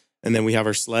outside. And then we have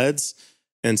our sleds.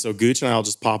 And so Gooch and I'll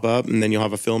just pop up and then you'll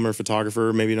have a filmer,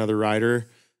 photographer, maybe another rider.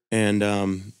 And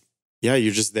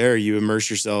you're just there. You immerse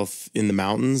yourself in the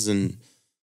mountains and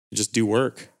you just do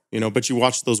work, you know, but you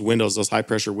watch those windows, those high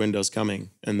pressure windows coming.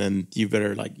 And then you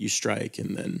better you strike.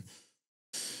 And then,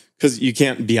 because you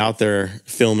can't be out there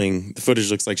filming. The footage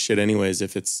looks like shit anyways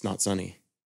if it's not sunny.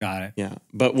 Got it. Yeah.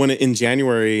 But in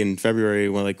January and February,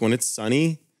 when it's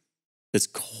sunny, it's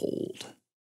cold.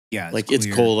 Yeah, it's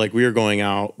cold. Like we were going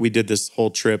out. We did this whole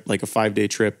trip, like a 5-day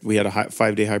trip. We had a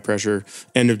 5-day high pressure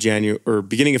end of January or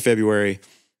beginning of February.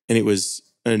 And it was,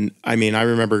 I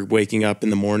remember waking up in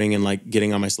the morning and like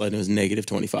getting on my sled and it was negative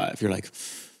 25. You're like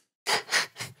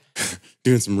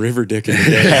doing some river dicking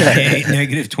today.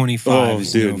 Negative 25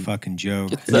 is no fucking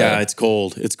joke. Yeah, it's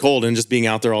cold. It's cold. And just being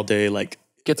out there all day, like.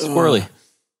 Gets squirrely.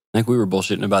 I think we were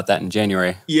bullshitting about that in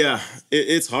January. Yeah,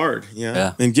 it's hard.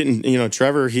 Yeah. And getting,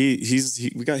 Trevor, we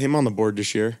got him on the board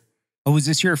this year. Oh, was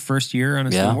this your first year on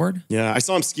a snowboard? Yeah, I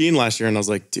saw him skiing last year and I was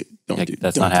like, dude,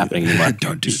 that's not happening anymore.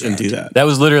 Don't do that. That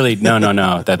was literally,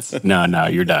 no. That's, no,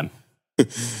 you're done.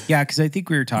 Yeah, because I think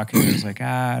we were talking, I was like,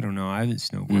 I don't know. I haven't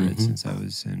snowboarded since I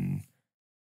was in,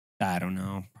 I don't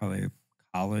know, probably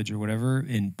college or whatever.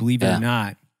 And believe it or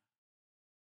not,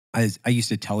 I used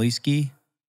to teleski.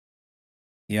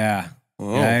 Yeah.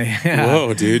 Whoa. Yeah.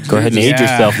 Whoa, dude. Go ahead and age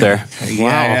yourself there.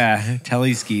 Yeah.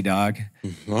 Teleski, dog.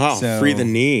 Wow. So, free the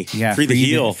knee. Yeah. Free the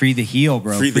heel. Free the heel,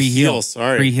 bro. Free the heel.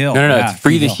 Sorry. Free heel. No. Yeah, It's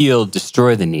free the heel,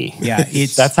 destroy the knee. Yeah.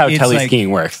 That's how it's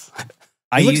teleskiing works.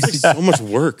 I It looks used like to. so much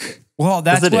work. Well,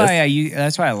 that's it why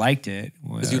that's why I liked it.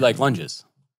 Because you like lunges.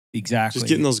 Exactly. Just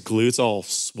getting those glutes all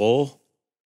swole.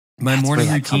 My That's morning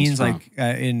where that comes routines,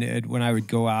 from. like when I would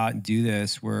go out and do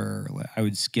this, where I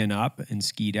would skin up and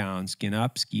ski down, skin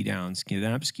up, ski down, skin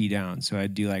up, ski down. So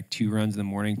I'd do like 2 runs in the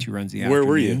morning, 2 runs in the afternoon. Where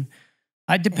were you?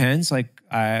 It depends. Like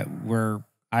I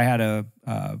had a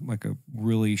like a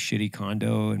really shitty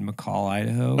condo in McCall,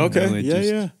 Idaho.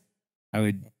 Okay. I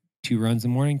would 2 runs in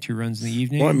the morning, 2 runs in the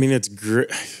evening. Well, I mean, it's great.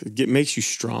 It makes you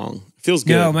strong. It feels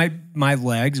good. No, my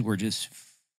legs were just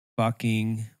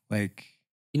fucking like.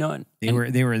 You know, They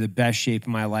were the best shape of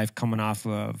my life, coming off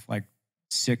of like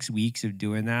 6 weeks of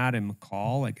doing that in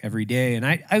McCall, like every day. And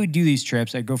I would do these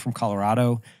trips. I'd go from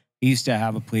Colorado. I used to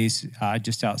have a place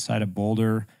just outside of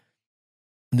Boulder.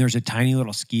 And there's a tiny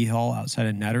little ski hill outside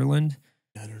of Nederland,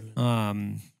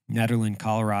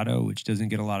 Colorado, which doesn't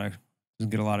get a lot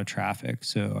of traffic.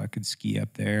 So I could ski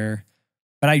up there.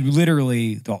 But I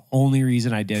literally, the only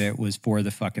reason I did it was for the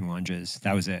fucking lunges.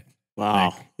 That was it. Wow.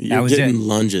 Like, You're getting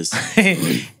lunges.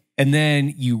 And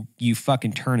then you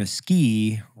fucking turn a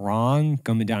ski wrong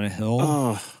coming down a hill,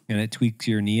 Oh, and it tweaks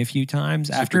your knee a few times.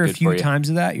 Super After a good few for you. times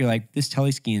of that, you're like, this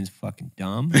teleskiing is fucking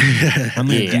dumb. I'm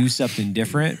going to Yeah. do something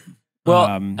different. well,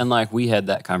 and like we had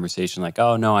that conversation, like,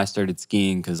 oh no, I started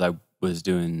skiing because I was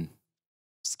doing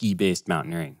ski-based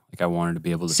mountaineering. Like I wanted to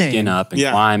be able to Same. skin up and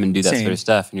Yeah. climb and do that Same. sort of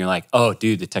stuff. And you're like, oh,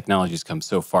 dude, the technology's come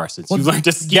so far since you learned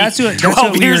to ski. that's what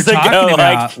 12 we were years ago. talking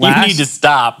Like, about you need to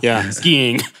stop Yeah.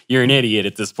 skiing. You're an idiot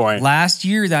at this point. Last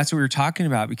year, that's what we were talking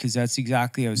about, because that's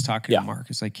exactly I was talking Yeah. to Mark.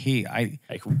 It's like, hey, I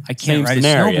Like, can't same ride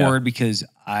scenario. a snowboard because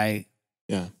I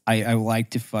Yeah. I like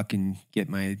to fucking get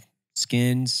my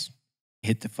skins,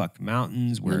 hit the fucking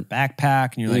mountains, wear a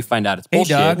backpack, and you're And you like, find out it's hey,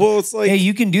 bullshit. dog. well, it's like, hey,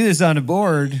 you can do this on a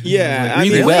board. Yeah, Like, I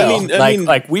really mean, well. I mean-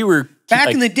 like we were back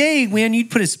like, in the day, when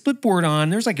you'd put a split board on,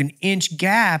 there's like an inch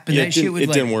gap, and yeah, that shit would it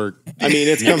like. didn't work. I mean,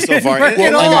 it's come so far. Right And-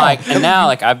 at all. and like, and now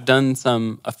like I've done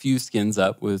a few skins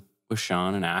up with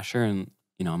Sean and Asher, and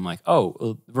you know I'm like, oh,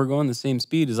 well, we're going the same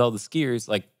speed as all the skiers.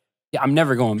 Like, yeah, I'm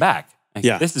never going back. Like,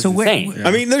 Yeah. this is So wait- insane.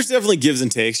 I mean, there's definitely gives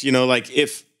and takes. You know, like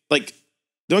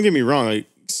don't get me wrong. Like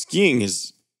skiing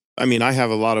is. I mean, I have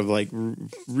a lot of like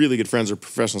really good friends who are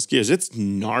professional skiers. It's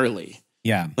gnarly.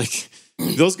 Yeah. Like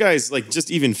those guys, like just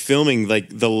even filming, like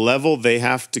the level they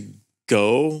have to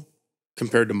go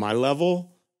compared to my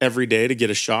level every day to get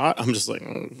a shot. I'm just like,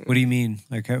 What do you mean?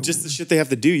 Like, just the shit they have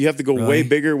to do. You have to go way Really?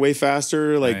 bigger, way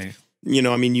faster. Like, right, you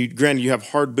know, I mean, granted, you have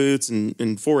hard boots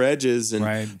and 4 edges, and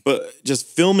right. but just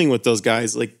filming with those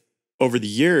guys, like over the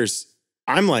years,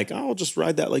 I'm like, oh, I'll just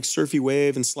ride that like surfy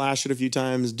wave and slash it a few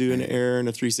times, do an air and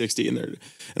a 360,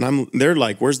 and they're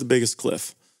like, where's the biggest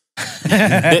cliff?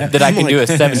 that I can do a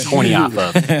 720 off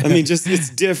of. I mean, just it's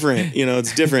different, you know,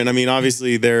 it's different. I mean,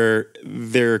 obviously their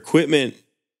equipment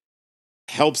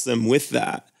helps them with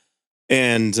that.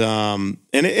 And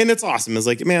it's awesome. It's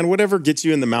like, man, whatever gets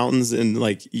you in the mountains and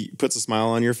like puts a smile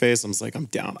on your face, I'm just like, I'm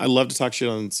down. I love to talk shit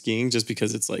on skiing just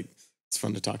because it's like, it's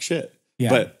fun to talk shit. Yeah.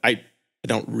 But I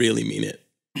don't really mean it,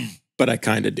 but I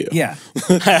kind of do. Yeah.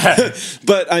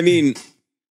 But I mean,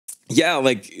 yeah,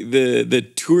 like the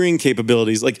touring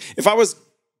capabilities, like if I was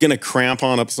going to cramp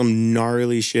on up some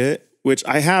gnarly shit, which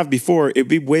I have before, it'd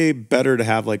be way better to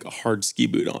have like a hard ski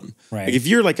boot on. Right. Like if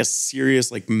you're like a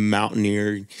serious like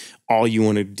mountaineer, all you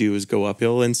want to do is go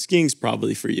uphill, and skiing's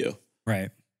probably for you. Right.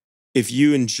 If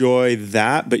you enjoy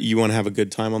that, but you want to have a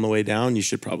good time on the way down, you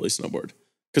should probably snowboard.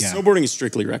 Because Yeah. snowboarding is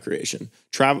strictly recreation.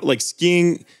 Travel, like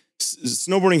skiing,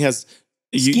 snowboarding has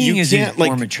Skiing you is a can't form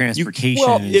like of transportation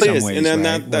well, in it some is, ways, and then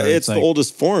right? that Where it's the like-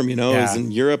 oldest form. You know, is Yeah.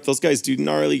 in Europe. Those guys do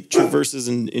gnarly traverses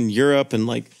in Europe and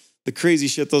like the crazy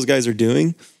shit those guys are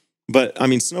doing. But I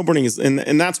mean, snowboarding is, and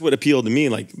that's what appealed to me.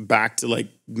 Like back to like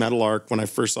Metal Arc when I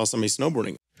first saw somebody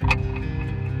snowboarding.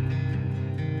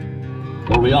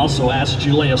 Where we also ask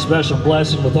you to lay a special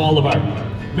blessing with all of our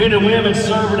men and women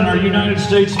serving in our United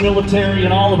States military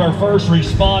and all of our first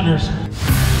responders.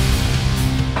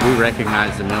 We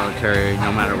recognize the military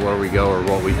no matter where we go or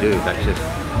what we do. That's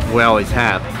just, we always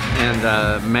have.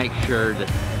 And make sure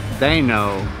that they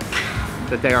know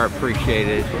that they are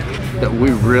appreciated, that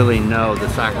we really know the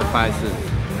sacrifices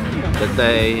that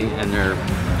they and their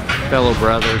fellow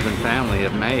brothers and family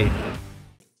have made.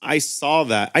 I saw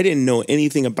that. I didn't know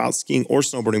anything about skiing or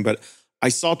snowboarding, but I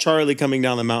saw Charlie coming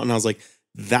down the mountain. I was like,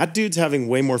 that dude's having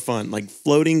way more fun. Like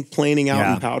floating, planing out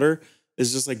Yeah. in powder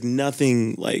is just like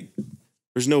nothing. Like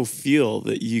there's no feel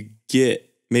that you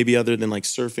get, maybe other than like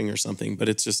surfing or something, but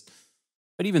it's just.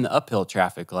 But even the uphill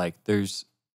traffic, like there's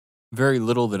very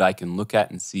little that I can look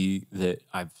at and see that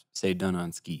I've, say, done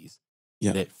on skis.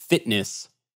 Yeah. That fitness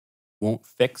won't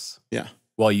fix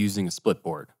while using a split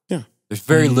board. Yeah. There's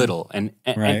very little. And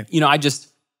Right. you know, I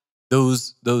just,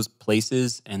 those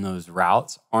places and those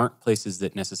routes aren't places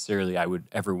that necessarily I would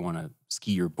ever want to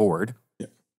ski or board. Yeah.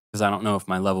 Because I don't know if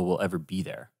my level will ever be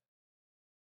there.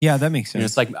 Yeah, that makes You know,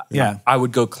 sense. it's like, Yeah. I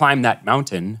would go climb that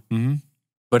mountain,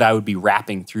 but I would be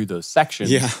rapping through those sections,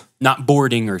 not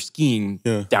boarding or skiing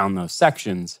down those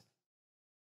sections.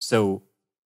 So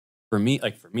for me,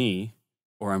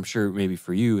 or I'm sure maybe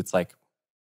for you, it's like,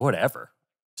 whatever.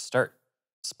 Start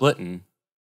splitting,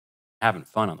 having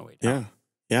fun on the way down.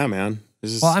 Yeah, man.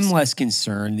 Well, I'm less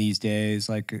concerned these days.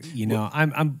 Like, you know,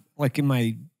 I'm like in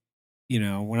my, you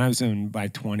know, when I was in my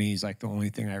 20s, like the only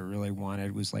thing I really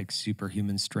wanted was like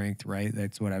superhuman strength, right?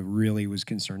 That's what I really was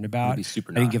concerned about. I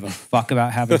didn't give a fuck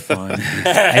about having fun.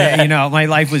 You know, my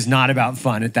life was not about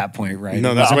fun at that point, right?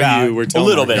 No, that's why you were a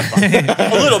little bit of fun.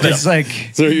 A little bit. It's like,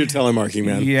 so you're telemarking,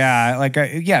 man. Yeah, like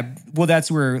well, that's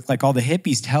where like all the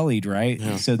hippies tellied, right?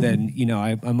 Yeah. So then, you know,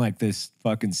 I'm like this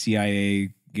fucking CIA,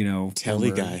 you know,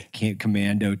 telly guy,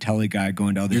 commando telly guy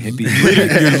going to all the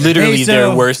hippies. You're literally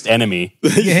their worst enemy.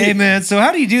 Hey man, so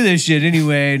how do you do this shit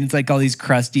anyway? And it's like all these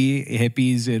crusty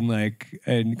hippies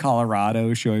in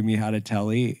Colorado showing me how to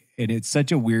telly. And it's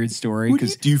such a weird story. What do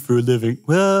you do for a living?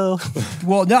 Well,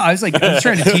 no, I was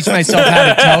trying to teach myself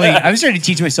how to telly. I was trying to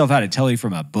teach myself how to telly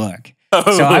from a book.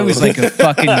 So I was like a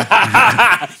fucking.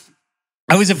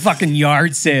 I was a fucking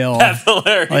yard sale. That's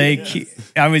hilarious. Like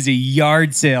I was a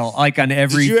yard sale, like on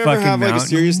every fucking mountain. Did you ever have like a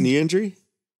serious knee injury?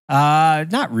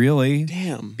 Not really.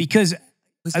 Damn. Because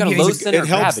it's got a low center it of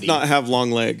helps gravity. not have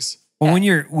long legs. Well,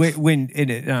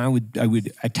 and I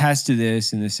would attest to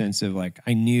this in the sense of like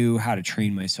I knew how to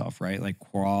train myself, right? Like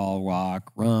crawl,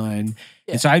 walk, run.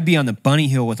 Yeah. And so I'd be on the bunny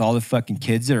hill with all the fucking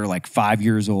kids that are like 5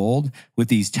 years old with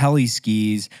these telly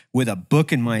skis with a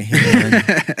book in my hand,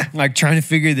 like trying to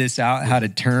figure this out, how to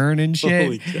turn and shit.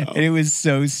 Holy cow. And it was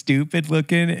so stupid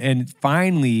looking. And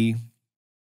finally,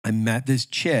 I met this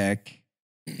chick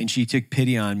and she took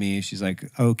pity on me. She's like,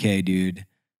 okay, dude,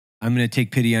 I'm going to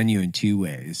take pity on you in 2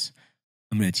 ways.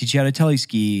 I'm going to teach you how to telly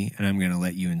ski, and I'm going to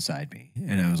let you inside me.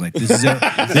 And I was like, this is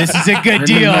a good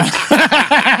deal.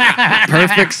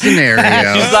 Perfect scenario.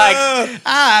 She's like,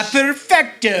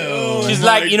 perfecto. She's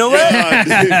like, you know what?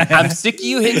 I'm sick of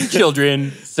you hitting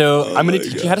children, so I'm going to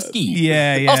teach you how to ski.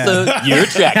 Yeah. Also, you're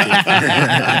attractive.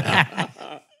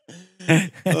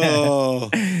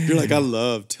 You're like, I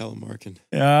love telemarking.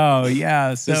 Oh,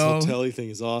 yeah. So this whole telly thing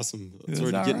is awesome. It's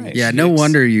already getting right. Yeah, no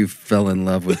wonder you fell in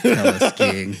love with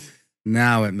teleskiing.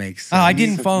 Now it makes sense. Oh, I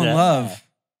didn't fall in love.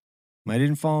 I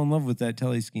didn't fall in love with that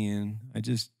telly skiing. I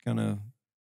just kind of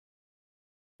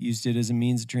used it as a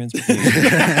means of transportation.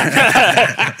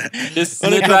 Just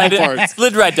slid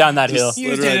right down that hill.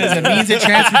 Used it as a means of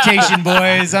transportation,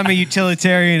 boys. I'm a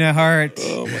utilitarian at heart.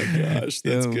 Oh my gosh,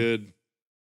 that's good.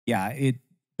 Yeah,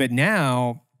 but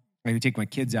now I would take my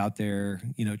kids out there,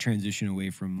 you know, transition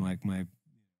away from like my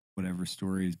whatever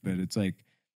stories, but it's like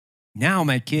now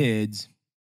my kids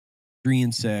 3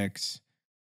 and 6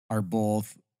 are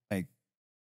both like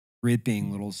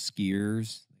ripping little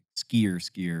skiers.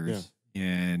 Yeah.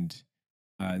 And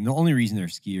the only reason they're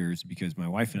skiers is because my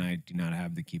wife and I do not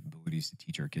have the capabilities to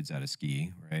teach our kids how to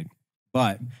ski, right?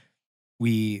 But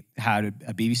we had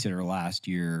a babysitter last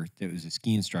year that was a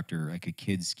ski instructor, like a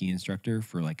kid's ski instructor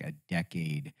for like a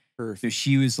decade. Perfect. So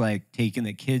she was like taking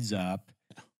the kids up.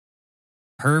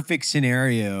 Perfect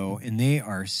scenario, and they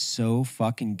are so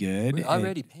fucking good. We're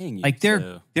already paying you. Like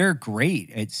they're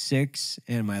great at 6,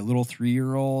 and my little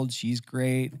 3-year-old, she's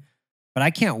great. But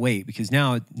I can't wait because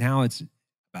now it's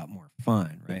about more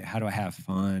fun, right? How do I have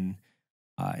fun?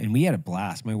 And we had a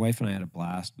blast. My wife and I had a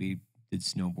blast. We did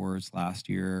snowboards last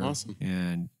year. Awesome.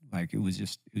 And like it was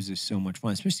just so much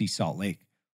fun, especially Salt Lake.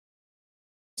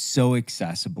 So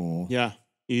accessible. Yeah,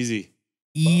 easy.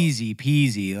 Easy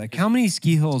peasy. Like how many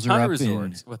ski hills are up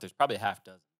resorts. in? What? There's probably half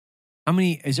dozen. How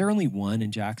many? Is there only one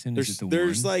in Jackson?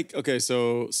 There's like, okay,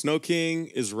 so Snow King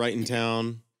is right in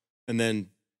town, and then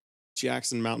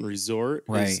Jackson Mountain Resort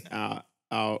is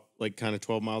out like kind of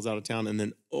 12 miles out of town, and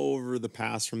then over the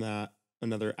pass from that,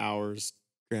 another hour's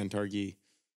Grand Targhee.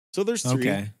 So there's 3.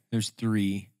 Okay, there's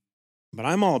 3. But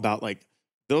I'm all about like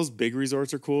those big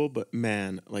resorts are cool, but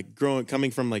man, like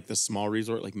coming from like the small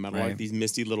resort like Metal Life, these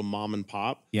misty little mom and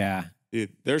pop. Yeah,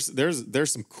 dude, there's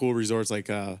some cool resorts like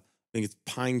I think it's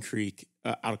Pine Creek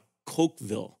out of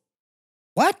Cokeville.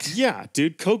 What? Yeah,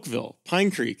 dude, Cokeville,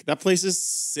 Pine Creek. That place is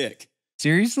sick.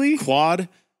 Seriously? Quad,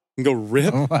 and go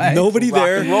rip. What? Nobody Rock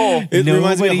there. and roll. It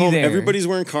reminds me of Nobody home. there. Everybody's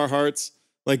wearing Carhartts,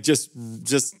 like just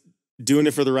doing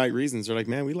it for the right reasons. They're like,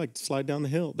 man, we like to slide down the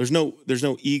hill. There's no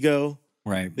ego.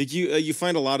 Right. Like you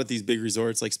find a lot at these big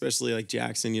resorts, like especially like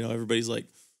Jackson. You know, everybody's like,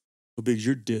 "How big's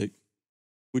your dick?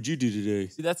 What'd you do today?"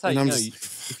 See, that's how And you I'm know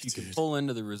just if you can dude. pull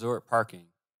into the resort parking,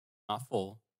 not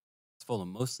full. It's full of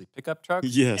mostly pickup trucks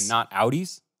Yes. and not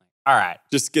Audis. All right.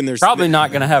 Just getting there. Probably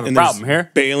not going to have a and there's problem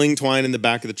here. Baling twine in the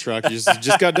back of the truck. You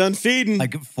just got done feeding.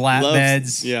 Like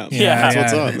flatbeds. Yeah. Yeah. That's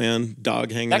what's up, man.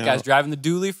 Dog hanging That out. guy's driving the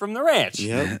dually from the ranch.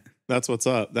 Yep. That's what's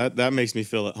up. That makes me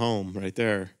feel at home right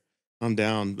there. I'm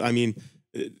down. I mean,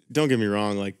 don't get me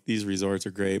wrong. Like these resorts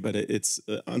are great, but it's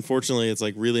unfortunately it's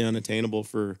like really unattainable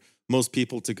for most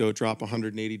people to go drop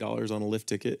 $180 on a lift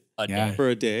ticket A Yeah. day. for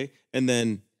a day, and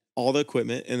then all the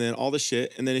equipment, and then all the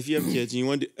shit, and then if you have kids and you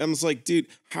want to, I'm just like, dude,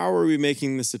 how are we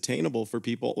making this attainable for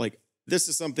people? Like this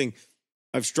is something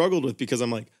I've struggled with because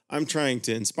I'm like, I'm trying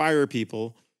to inspire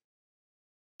people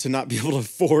to not be able to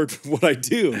afford what I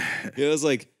do. You know, it's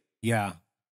like. Yeah.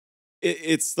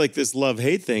 It's like this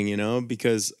love-hate thing, you know,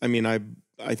 because I mean, I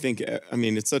think, I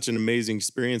mean, it's such an amazing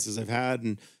experience as I've had.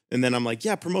 And then I'm like,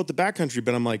 yeah, promote the backcountry.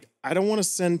 But I'm like, I don't want to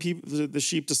send people the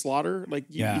sheep to slaughter. Like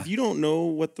if you don't know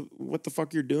what the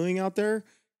fuck you're doing out there,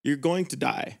 you're going to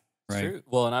die. It's Right. true.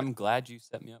 Well, and I'm glad you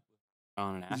set me up with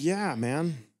John and Ashley. Yeah,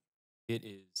 man. It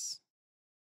is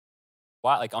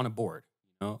like on a board,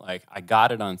 you know, like I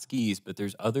got it on skis, but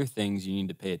there's other things you need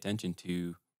to pay attention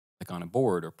to, like on a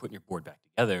board or putting your board back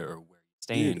together or where you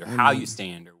stand Dude, or I how mean- you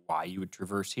stand or why you would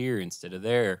traverse here instead of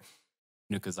there.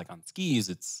 You know, because like on skis,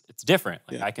 it's different.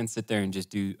 Like Yeah. I can sit there and just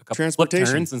do a couple flip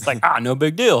Transportation. turns and it's like, no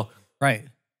big deal. Right.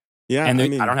 Yeah. And I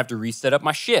then mean, I don't have to reset up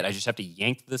my shit. I just have to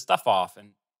yank the stuff off.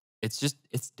 And it's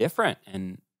different.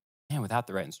 And man, without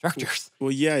the right instructors.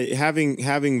 well, yeah,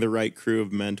 having the right crew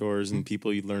of mentors and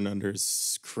people you learn under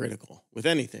is critical with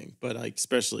anything, but like,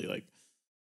 especially like,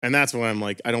 and that's why I'm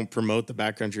like, I don't promote the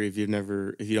backcountry if you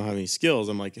don't have any skills.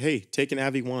 I'm like, hey, take an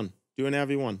Avi 1, do an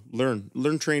Avi 1,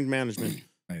 learn trained management.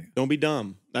 Right. Don't be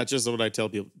dumb. That's just what I tell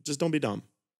people. Just don't be dumb.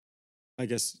 I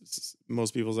guess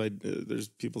most people's there's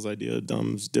people's idea of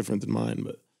dumb's different than mine,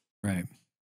 but Right.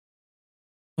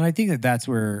 And I think that's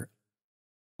where,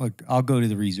 like, I'll go to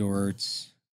the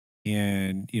resorts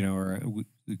and, you know, or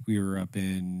we were up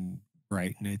in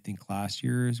Brighton, I think last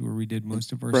year is where we did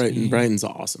most of our skiing. Brighton's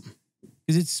awesome.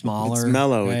 Because it's smaller. It's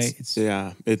mellow. Right?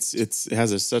 It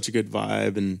has such a good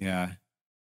vibe, and Yeah.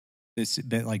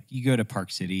 But like you go to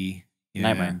Park City and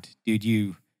Nightmare.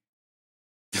 dude,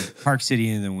 Park City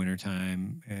in the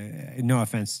wintertime, no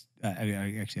offense. I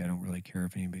don't really care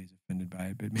if anybody's offended by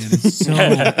it, but man,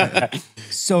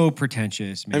 it's so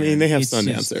pretentious, man. I mean, they have It's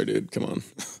Sundance just- there, dude. Come on.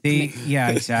 Yeah,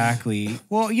 exactly.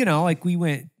 Well, you know, like we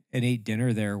went and ate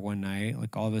dinner there one night.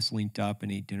 Like all of us linked up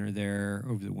and ate dinner there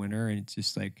over the winter, and it's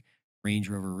just like Range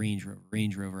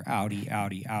Rover, Audi, Yeah.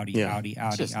 Audi,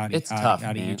 Just- Audi, it's Audi, tough,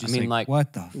 Audi. man. You're just I mean, like,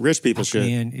 what the Rich people fuck, shit.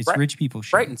 man? It's Bright- rich people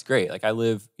shit. Brighton's great. Like I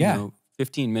live, Yeah. you know,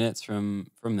 15 minutes from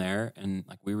there, and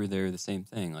like we were there the same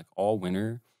thing, like all winter,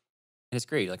 and it's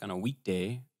great. Like on a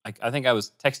weekday, like I think I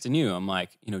was texting you. I'm like,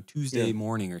 you know, Tuesday Yeah.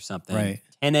 morning or something, Right.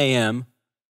 10 a.m.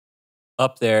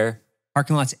 up there,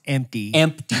 Parking lot's empty.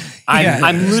 empty. Yeah.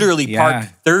 I'm literally Yeah.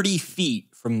 parked 30 feet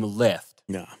from the lift.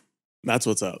 Yeah, that's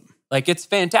what's up. Like it's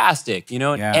fantastic, you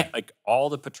know. And Yeah. like all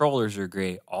the patrollers are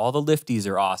great. All the lifties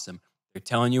are awesome. They're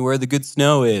telling you where the good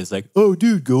snow is. Like, oh,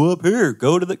 dude, go up here.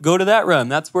 Go to that run.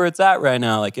 That's where it's at right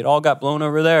now. Like it all got blown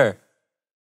over there.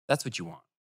 That's what you want.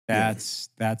 That's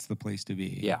the place to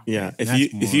be. Yeah. Yeah, And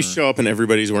if that's you more- show up and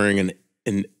everybody's wearing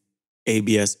an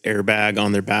ABS airbag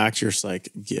on their backs, you're just like,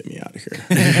 get me out of here.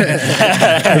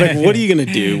 You're like, what are you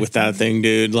gonna do with that thing,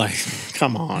 dude? Like,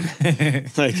 come on.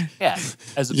 Like, Yeah.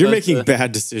 As you're opposed making to,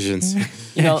 bad decisions.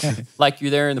 you know, like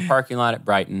you're there in the parking lot at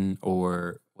Brighton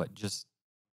or just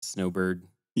Snowbird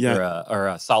Yeah,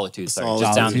 or Solitude, sorry,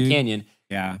 just down the Solitude. canyon.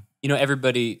 Yeah. You know,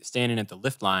 everybody standing at the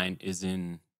lift line is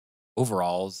in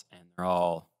overalls and they're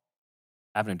all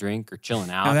having a drink or chilling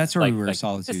out. No, that's where we were, Like,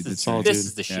 Solitude. This That's is, right. this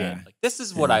is the Yeah. shit. Like this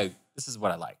is what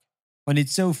I like. And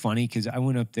it's so funny because I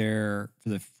went up there for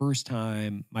the first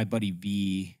time. My buddy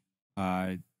V,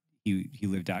 he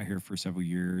lived out here for several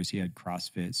years. He had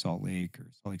CrossFit Salt Lake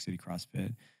City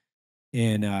CrossFit,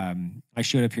 and I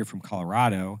showed up here from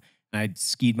Colorado. And I'd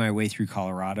skied my way through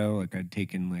Colorado. Like I'd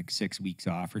taken like 6 weeks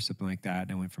off or something like that,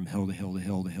 and I went from hill to hill to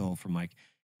hill to hill, from like,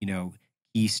 you know,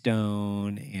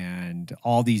 Keystone and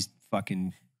all these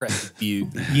fucking Crested Butte.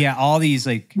 yeah, all these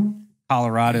like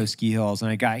Colorado ski hills.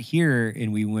 And I got here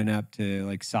and we went up to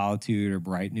like Solitude or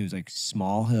Brighton. It was like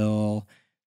small hill,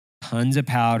 tons of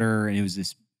powder. And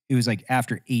it it was like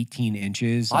after 18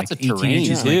 inches, Lots like of 18 terrain,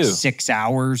 inches, too. like 6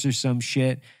 hours or some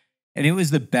shit. And it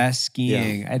was the best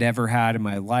skiing I'd ever had in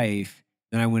my life.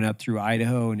 Then I went up through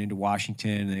Idaho and into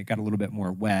Washington, and it got a little bit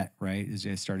more wet, right? As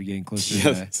I started getting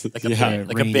closer to Like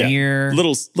a bit. Rainier.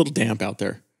 Little damp out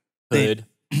there. Hood.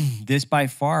 This by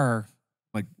far,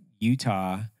 like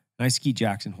Utah, and I skied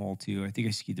Jackson Hole too. I think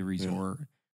I skied the resort. Yeah.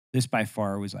 This by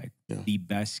far was like the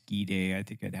best ski day I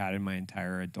think I'd had in my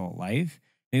entire adult life.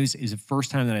 And it was the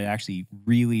first time that I actually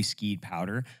really skied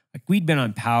powder. Like we'd been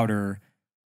on powder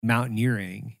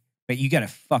mountaineering, but you got a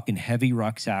fucking heavy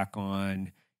rucksack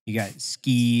on. You got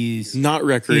skis. Not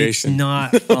recreation. It's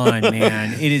not fun,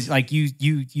 man. It is like you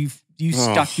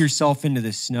stuck yourself into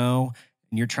the snow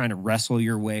and you're trying to wrestle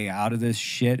your way out of this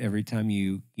shit every time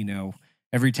you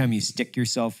stick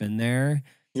yourself in there.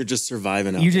 You're just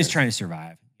surviving out You're just there. trying to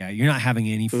survive. Yeah, you're not having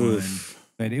any fun. Oof.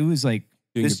 But it was like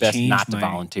doing your best not to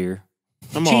volunteer.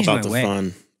 I'm all about the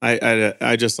fun.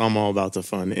 I'm all about the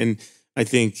fun. And I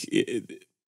think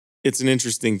it's an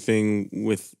interesting thing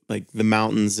with like the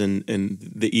mountains and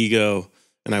the ego.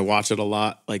 And I watch it a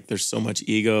lot. Like there's so much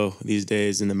ego these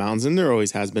days in the mountains, and there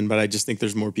always has been, but I just think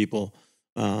there's more people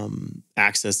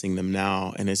accessing them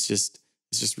now. And it's just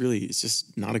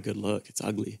not a good look. It's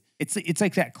ugly. It's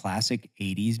like that classic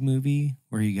 80s movie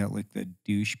where you got like the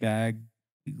douchebag,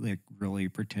 like really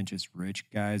pretentious rich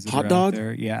guys that Hot are Dog? out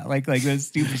there. Yeah, like those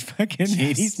stupid fucking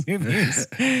 80s movies.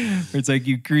 Where it's like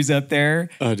you cruise up there.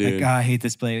 Oh, dude. Like, I hate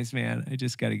this place, man. I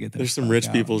just got to get there. There's some rich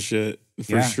out. people shit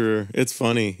for sure. It's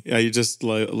funny. Yeah, you just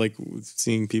like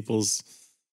seeing people's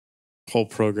whole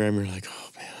program. You're like, oh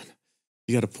man,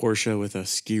 you got a Porsche with a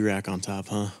ski rack on top,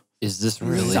 huh? Is this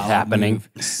really happening?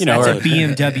 You know, that's a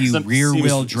BMW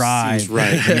rear-wheel drive. Seems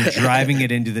right. And you're driving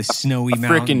it into the snowy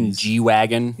mountains. Freaking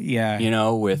G-Wagon. Yeah. You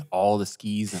know, with all the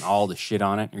skis and all the shit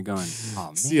on it. You're going, oh,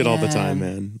 man. See it all the time,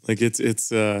 man. Like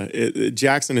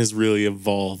Jackson has really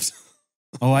evolved.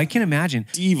 Oh, I can imagine.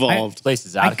 Devolved.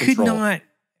 Places out of control.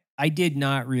 I did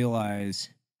not realize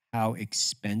how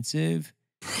expensive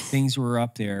things were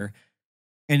up there.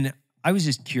 And I was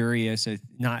just curious,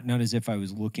 not as if I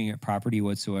was looking at property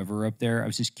whatsoever up there. I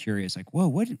was just curious, like, whoa,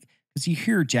 what? Because you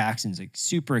hear Jackson's like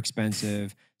super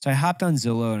expensive. So I hopped on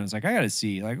Zillow and I was like, I got to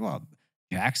see, like, well,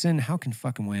 Jackson, how can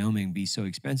fucking Wyoming be so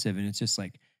expensive? And it's just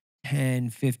like 10,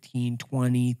 15,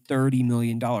 20, $30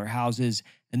 million houses.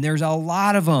 And there's a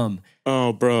lot of them.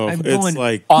 Oh, bro. It's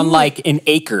like on like an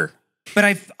acre. But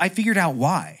I figured out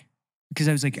why. Because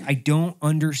I was like, I don't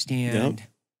understand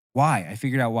why. I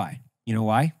figured out why. You know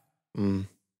why?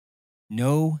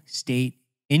 No state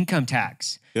income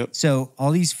tax. Yep. So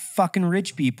all these fucking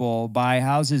rich people buy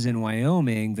houses in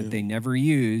Wyoming that they never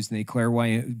use, and they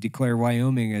declare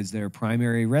Wyoming as their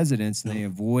primary residence, and they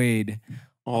avoid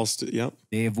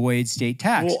they avoid state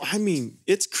tax. Well, I mean,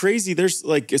 it's crazy. There's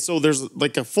like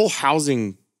a full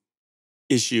housing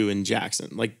issue in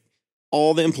Jackson. Like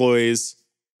all the employees.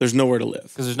 There's nowhere to live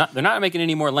because they're not making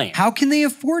any more land. How can they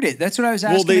afford it? That's what I was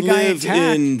asking. Well, they live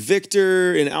in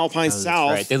Victor, in Alpine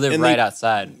South. Right. They live right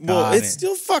outside. Well, it's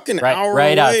still fucking hour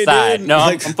right away, outside. dude. No,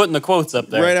 like, I'm putting the quotes up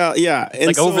there. Right out, yeah.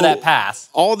 It's like over that pass.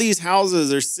 All these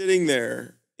houses are sitting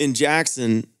there in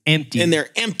Jackson, empty, and they're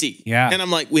empty. Yeah. And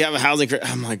I'm like, we have a housing.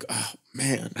 I'm like, oh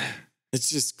man. It's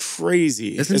just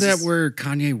crazy. Isn't that where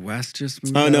Kanye West just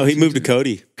moved? Oh, no, he moved to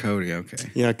Cody. Cody,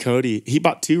 okay. Yeah, Cody. He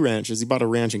bought 2 ranches. He bought a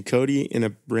ranch in Cody and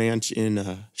a ranch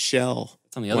in Shell.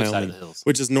 It's on the other side of the hills.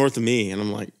 Which is north of me. And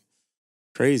I'm like,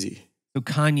 crazy. So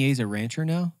Kanye's a rancher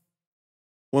now?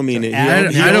 Well, I mean,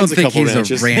 I don't think he's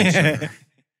ranches. A rancher.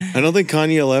 I don't think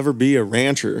Kanye will ever be a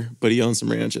rancher, but he owns some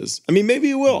ranches. I mean, maybe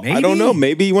he will. Maybe. I don't know.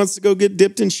 Maybe he wants to go get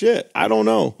dipped in shit. I don't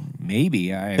know. Maybe.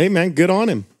 Hey, man, good on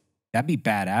him. That'd be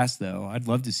badass, though. I'd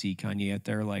love to see Kanye out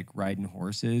there, like, riding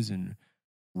horses and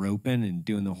roping and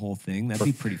doing the whole thing. That'd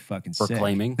be pretty fucking sick.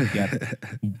 Proclaiming. Yeah.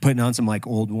 Putting on some, like,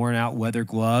 old worn-out leather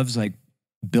gloves, like,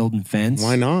 building fence.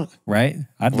 Why not? Right?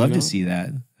 I'd love to see that.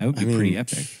 That would be pretty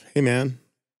epic. Hey, man,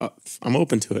 I'm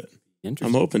open to it.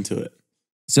 I'm open to it.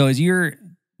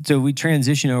 So we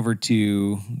transition over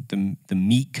to the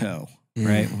meat co,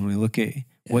 right? When we look at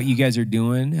what you guys are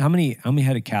doing, how many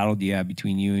head of cattle do you have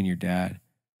between you and your dad?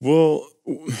 Well,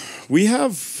 we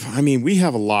have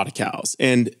a lot of cows.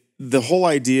 And the whole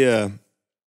idea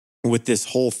with this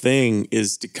whole thing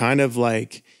is to kind of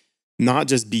like not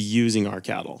just be using our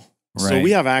cattle. Right. So we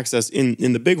have access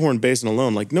in the Bighorn Basin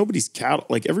alone. Like nobody's cattle,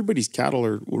 like everybody's cattle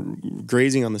are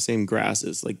grazing on the same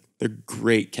grasses. Like they're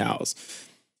great cows.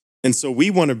 And so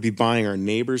we want to be buying our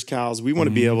neighbors' cows. We want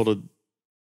to be able to,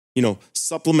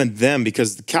 supplement them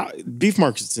because the beef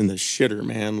market's in the shitter,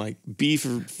 man. Like beef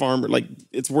farmer, like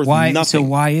it's worth nothing. So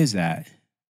why is that?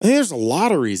 I think there's a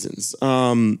lot of reasons.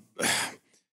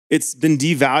 It's been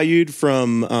devalued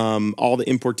from all the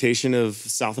importation of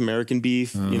South American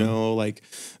beef. You know, like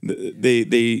they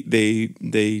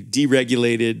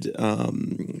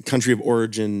deregulated country of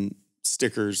origin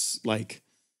stickers. Like,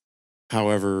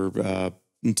 however,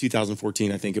 in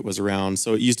 2014, I think it was around.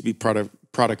 So it used to be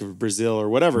product of Brazil or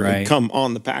whatever, and come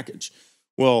on the package.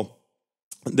 Well,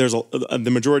 there's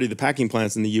the majority of the packing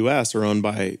plants in the U.S. are owned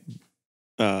by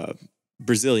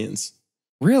Brazilians.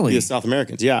 Really? The South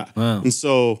Americans, yeah. Wow. And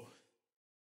so,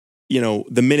 you know,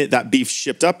 the minute that beef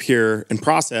shipped up here and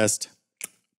processed,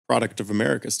 product of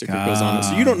America sticker goes on it.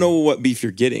 So you don't know what beef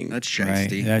you're getting. That's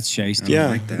shiesty. Right. That's shiesty. Yeah,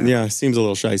 like that. yeah, seems a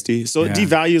little shiesty. So it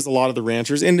devalues a lot of the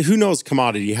ranchers. And who knows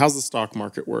commodity? How's the stock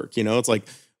market work? You know, it's like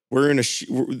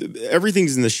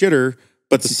everything's in the shitter,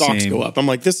 but the stocks go up. I'm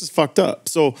like, this is fucked up.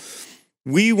 So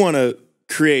we want to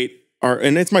create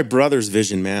and it's my brother's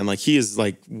vision, man. Like he is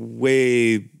like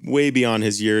way beyond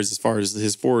his years as far as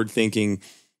his forward thinking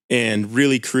and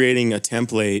really creating a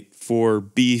template for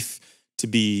beef to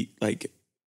be like,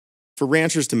 for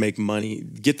ranchers to make money,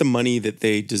 get the money that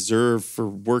they deserve for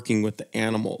working with the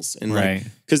animals. And like,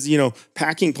 because, you know,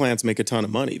 packing plants make a ton of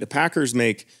money. The packers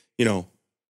make, you know,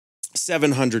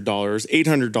 $700,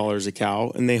 $800 a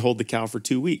cow, and they hold the cow for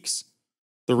 2 weeks.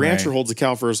 The rancher holds a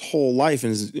cow for his whole life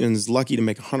and is lucky to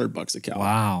make $100 a cow.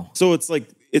 Wow. So it's like,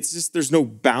 it's just, there's no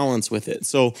balance with it.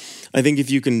 So I think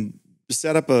if you can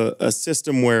set up a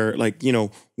system where, like, you know,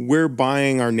 we're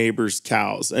buying our neighbors'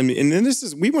 cows. I mean, and then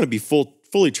we want to be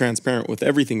fully transparent with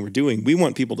everything we're doing. We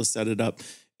want people to set it up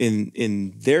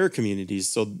in their communities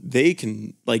so they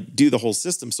can like do the whole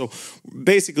system. So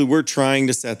basically we're trying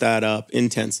to set that up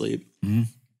intensely.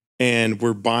 And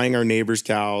we're buying our neighbors'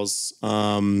 cows.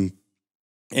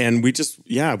 And we just,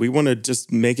 we want to just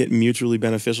make it mutually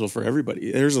beneficial for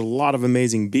everybody. There's a lot of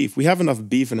amazing beef. We have enough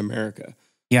beef in America.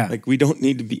 Yeah. Like we don't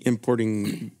need to be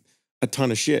importing a ton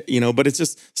of shit, you know, but it's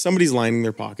just somebody's lining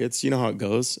their pockets. You know how it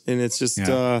goes. And it's just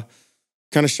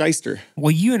kind of shyster.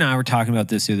 Well, you and I were talking about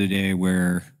this the other day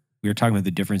where we were talking about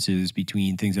the differences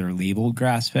between things that are labeled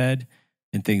grass-fed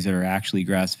and things that are actually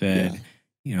grass-fed. Yeah.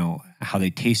 You know, how they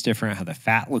taste different, how the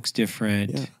fat looks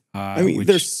different. Yeah. I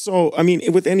mean,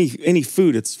 with any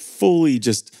food, it's fully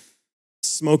just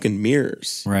smoke and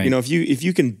mirrors. Right. You know, if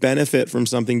you can benefit from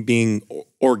something being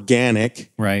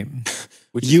organic, right?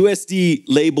 Which USD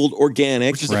labeled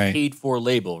organic, which is a paid for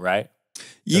label, right?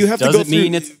 You have to go through. Does it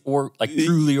mean it's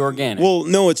truly organic? Well,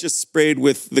 no, it's just sprayed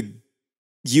with the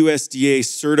USDA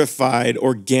certified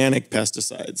organic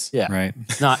pesticides. Yeah, right.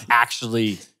 It's not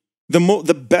actually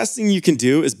the best thing you can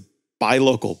do is buy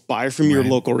local, buy from your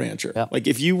local rancher. Yep. Like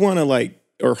if you want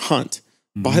to hunt,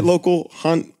 buy local,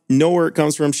 hunt, know where it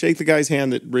comes from, shake the guy's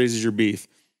hand that raises your beef.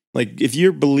 Like if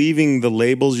you're believing the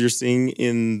labels you're seeing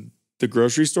in the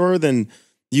grocery store, then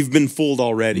you've been fooled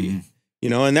already. You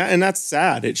know, and that's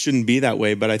sad. It shouldn't be that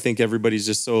way, but I think everybody's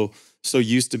just so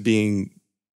used to being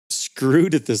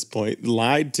screwed at this point,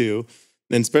 lied to.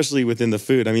 And especially within the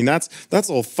food. I mean, that's a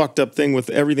whole fucked up thing with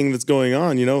everything that's going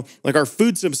on, you know? Like our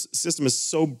food system is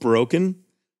so broken.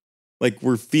 Like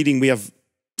we have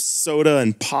soda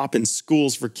and pop in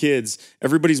schools for kids.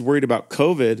 Everybody's worried about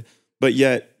COVID, but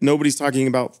yet nobody's talking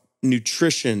about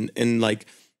nutrition and like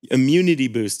immunity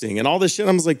boosting and all this shit.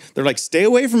 They're like, stay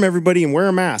away from everybody and wear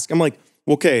a mask. I'm like,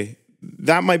 okay,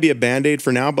 that might be a Band-Aid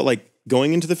for now, but like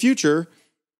going into the future,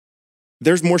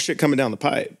 there's more shit coming down the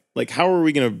pipe. Like, how are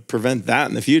we going to prevent that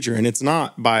in the future? And it's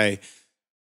not by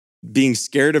being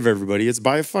scared of everybody. It's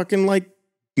by fucking like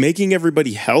making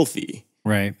everybody healthy.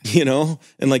 Right. You know,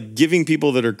 and like giving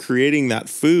people that are creating that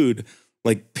food,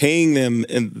 like paying them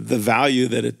and the value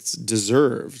that it's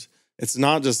deserved. It's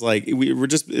not just like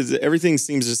everything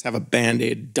seems to just have a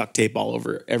Band-Aid duct tape all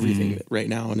over everything right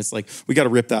now. And it's like, we got to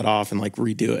rip that off and like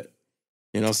redo it,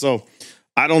 you know? So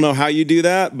I don't know how you do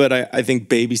that, but I think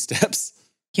baby steps.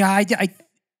 Yeah.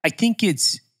 I think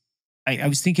I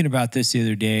was thinking about this the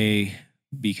other day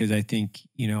because I think,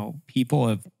 you know, people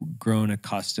have grown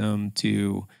accustomed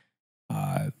to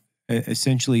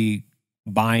essentially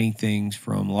buying things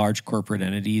from large corporate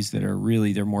entities that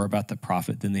they're more about the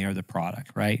profit than they are the product,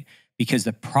 right? Because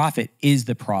the profit is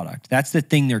the product. That's the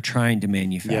thing they're trying to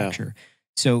manufacture. Yeah.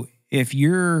 So if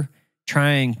you're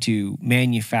trying to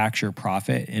manufacture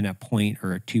profit in a point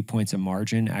or 2 points of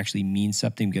margin actually means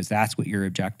something because that's what your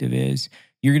objective is,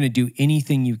 you're going to do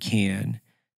anything you can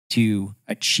to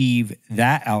achieve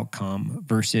that outcome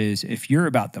versus if you're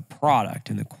about the product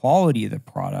and the quality of the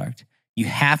product, you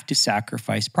have to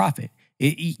sacrifice profit.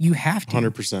 You have to.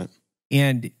 100%.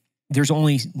 And there's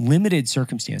only limited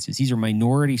circumstances. These are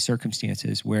minority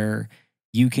circumstances where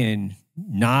you can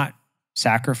not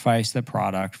sacrifice the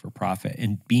product for profit.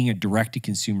 And being a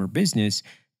direct-to-consumer business,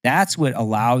 that's what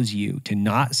allows you to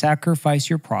not sacrifice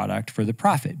your product for the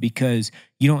profit, because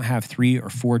you don't have 3 or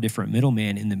 4 different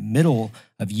middlemen in the middle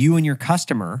of you and your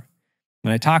customer.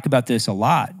 And I talk about this a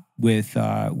lot with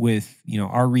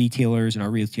our retailers and our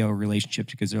retailer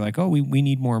relationships, because they're like, oh, we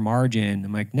need more margin.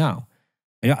 I'm like, no,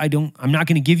 I'm not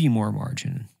going to give you more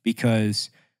margin,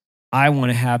 because I want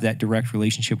to have that direct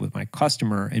relationship with my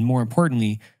customer. And more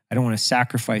importantly, I don't want to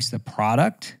sacrifice the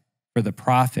product for the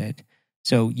profit.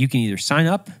 So you can either sign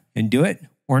up and do it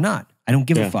or not. I don't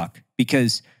give a fuck,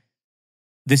 because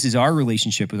this is our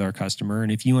relationship with our customer.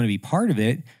 And if you want to be part of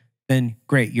it, then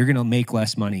great, you're going to make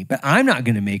less money. But I'm not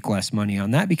going to make less money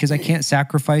on that, because I can't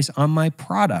sacrifice on my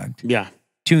product. Yeah.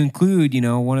 To include,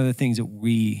 one of the things that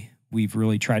we've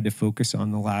really tried to focus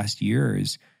on the last year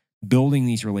is building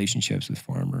these relationships with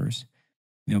farmers,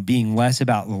 being less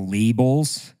about the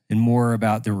labels and more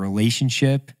about the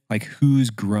relationship, like who's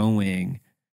growing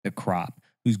the crop,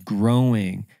 who's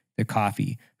growing the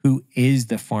coffee, who is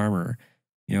the farmer.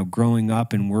 Growing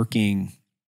up and working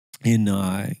in,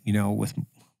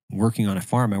 working on a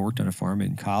farm. I worked on a farm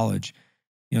in college.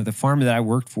 The farmer that I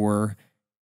worked for,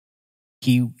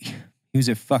 he was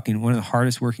one of the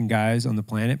hardest working guys on the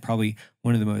planet, probably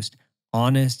one of the most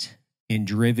honest and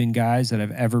driven guys that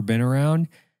I've ever been around.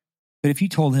 But if you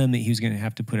told him that he was going to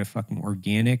have to put a fucking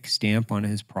organic stamp on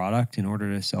his product in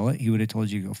order to sell it, he would have told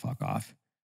you to go fuck off.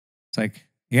 It's like,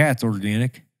 yeah, it's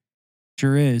organic.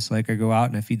 Sure is. Like, I go out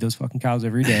and I feed those fucking cows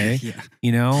every day.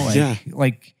 And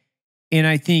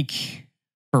I think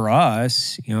for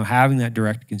us, having that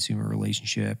direct consumer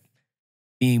relationship,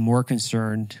 being more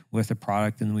concerned with the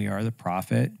product than we are the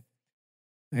profit,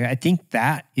 I think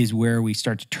that is where we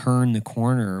start to turn the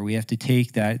corner. We have to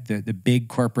take the big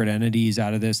corporate entities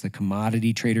out of this, the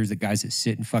commodity traders, the guys that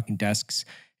sit in fucking desks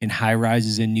in high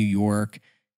rises in New York,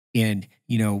 and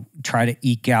try to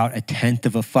eke out 1/10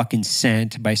 of a fucking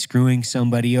cent by screwing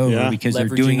somebody over because they're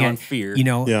doing it fear.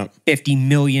 50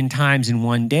 million times in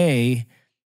one day.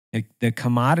 The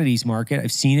commodities market,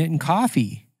 I've seen it in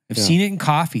coffee.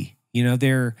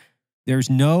 There's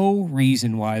no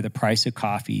reason why the price of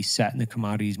coffee set in the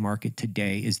commodities market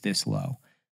today is this low.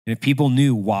 And if people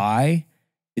knew why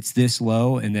it's this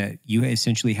low, and that you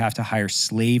essentially have to hire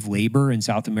slave labor in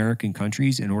South American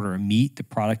countries in order to meet the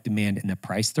product demand and the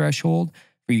price threshold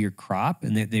for your crop,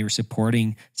 and that they were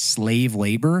supporting slave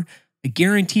labor, I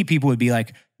guarantee people would be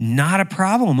like, not a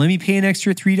problem. Let me pay an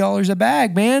extra $3 a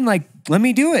bag, man. Like, let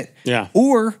me do it. Yeah.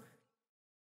 Or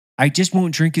I just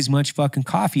won't drink as much fucking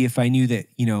coffee if I knew that,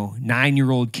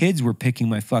 9-year-old kids were picking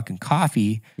my fucking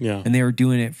coffee and they were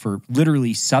doing it for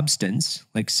literally substance,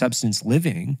 like substance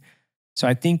living. So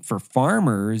I think for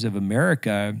farmers of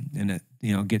America, and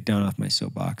get down off my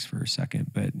soapbox for a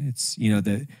second, but it's,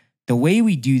 the way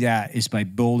we do that is by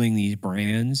building these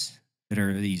brands that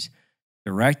are these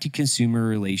direct to consumer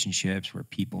relationships where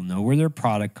people know where their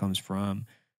product comes from.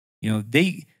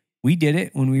 We did it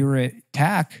when we were at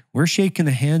TAC. We're shaking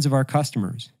the hands of our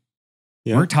customers.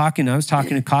 Yeah. I was talking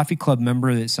to a coffee club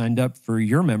member that signed up for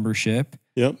your membership.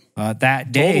 Yep.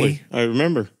 That day. Totally. I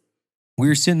remember. We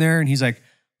were sitting there and he's like,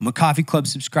 I'm a coffee club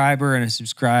subscriber and I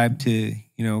subscribe to,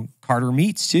 Carter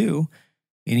Meats too.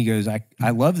 And he goes, I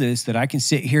love this, that I can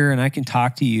sit here and I can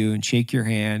talk to you and shake your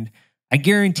hand. I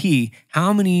guarantee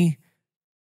how many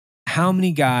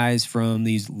guys from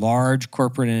these large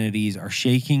corporate entities are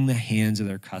shaking the hands of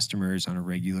their customers on a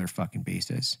regular fucking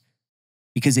basis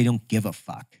because they don't give a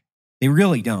fuck. They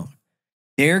really don't.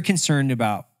 They're concerned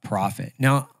about profit.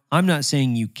 Now, I'm not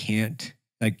saying you can't,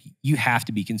 you have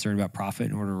to be concerned about profit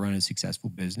in order to run a successful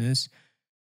business.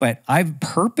 But I've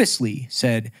purposely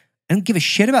said, I don't give a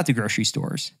shit about the grocery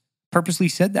stores. Purposely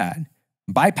said that.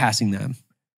 I'm bypassing them.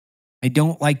 I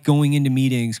don't like going into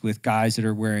meetings with guys that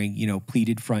are wearing,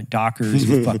 pleated front Dockers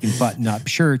with fucking button-up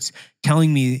shirts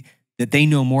telling me that they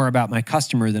know more about my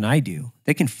customer than I do.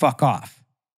 They can fuck off.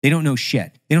 They don't know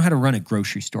shit. They know how to run a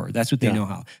grocery store. That's what they know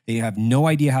how. They have no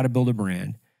idea how to build a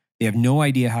brand. They have no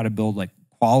idea how to build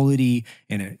quality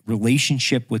and a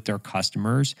relationship with their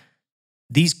customers.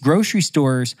 These grocery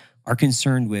stores are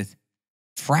concerned with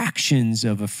fractions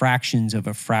of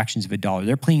a dollar.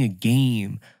 They're playing a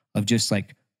game of just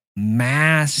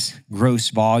mass gross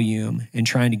volume and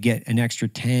trying to get an extra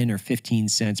 10 or 15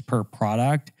 cents per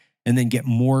product and then get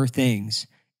more things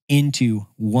into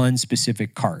one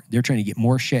specific cart. They're trying to get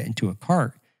more shit into a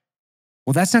cart.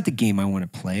 Well, that's not the game I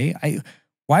want to play.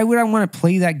 Why would I want to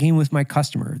play that game with my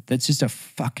customer? That's just a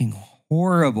fucking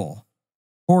horrible,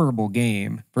 horrible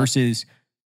game versus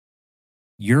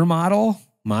your model,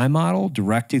 my model,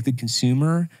 direct to the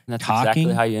consumer, and that's talking.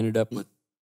 exactly how you ended up with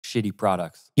shitty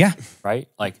products. Yeah. Right?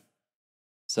 Like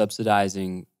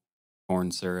subsidizing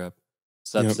corn syrup,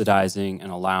 subsidizing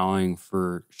and allowing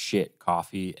for shit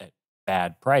coffee at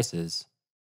bad prices,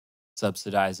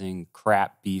 subsidizing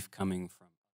crap beef coming from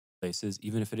places,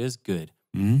 even if it is good,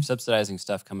 subsidizing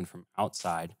stuff coming from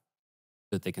outside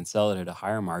so that they can sell it at a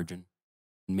higher margin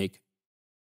and make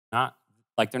not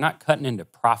like they're not cutting into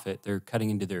profit, they're cutting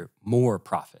into their more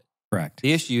profit. Correct.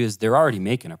 The issue is they're already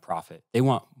making a profit. They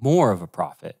want more of a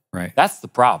profit. Right. That's the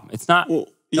problem. It's not,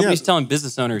 nobody's telling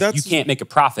business owners, you can't make a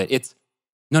profit. It's,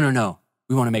 no.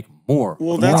 We want to make more.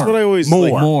 Well, that's what I always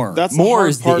more. That's more the hard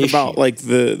is the part issue. about like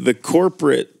the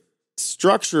corporate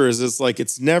structure is it's like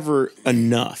it's never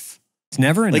enough. It's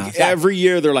never enough. Like every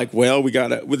year they're like, well, we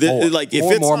gotta like if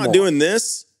it's not doing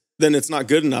this, then it's not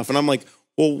good enough. And I'm like,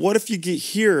 well, what if you get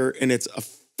here and it's a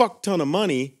fuck ton of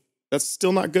money? That's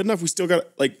still not good enough. We still got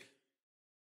like.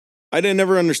 I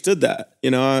never understood that.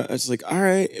 You know, I was like, all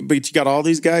right, but you got all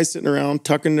these guys sitting around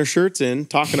tucking their shirts in,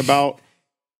 talking about.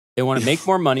 They want to make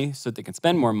more money so that they can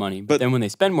spend more money. But then when they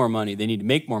spend more money, they need to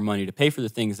make more money to pay for the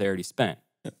things they already spent.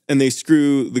 And they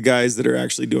screw the guys that are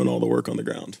actually doing all the work on the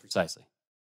ground. Precisely.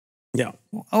 Yeah.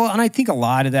 Oh, and I think a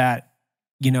lot of that,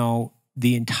 you know,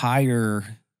 the entire,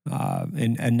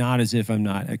 and not as if I'm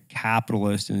not a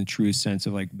capitalist in the truest sense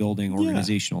of like building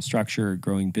organizational structure,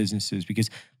 growing businesses, because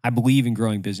I believe in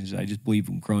growing businesses. I just believe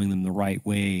in growing them the right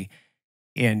way.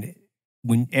 And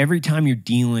when every time you're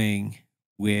dealing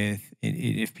with,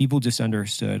 if people just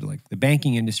understood, like the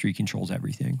banking industry controls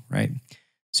everything, right?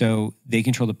 So they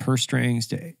control the purse strings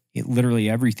to literally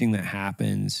everything that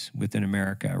happens within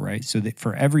America, right? So that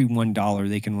for every $1,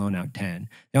 they can loan out 10.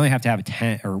 They only have to have a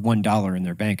 10 or $1 in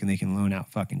their bank and they can loan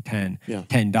out fucking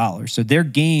 $10. So their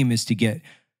game is to get,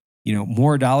 you know,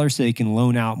 more dollars so they can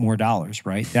loan out more dollars,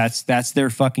 right? That's their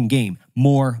fucking game,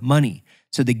 more money.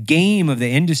 So the game of the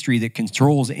industry that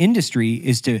controls industry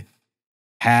is to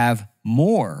have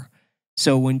more.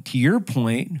 So when, to your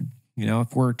point, you know,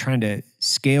 if we're trying to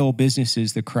scale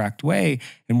businesses the correct way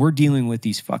and we're dealing with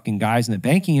these fucking guys in the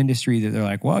banking industry that they're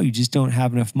like, well, you just don't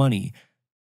have enough money.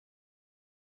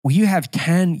 Well, you have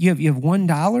 10, you have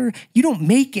 $1. You don't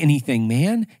make anything,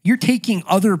 man. You're taking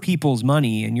other people's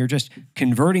money and you're just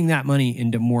converting that money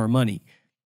into more money.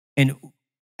 And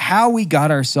how we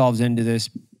got ourselves into this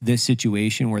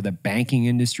situation where the banking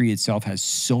industry itself has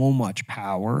so much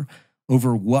power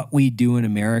over what we do in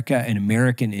America and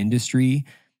American industry,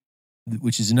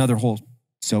 which is another whole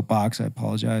soapbox. I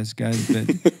apologize, guys,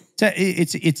 but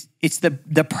it's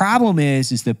the problem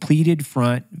is the pleated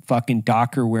front fucking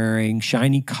Docker wearing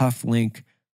shiny cufflink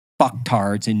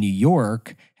fucktards in New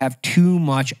York have too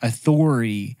much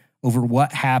authority over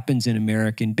what happens in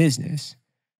American business.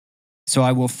 So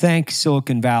I will thank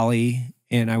Silicon Valley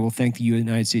and I will thank the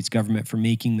United States government for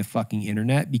making the fucking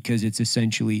internet, because it's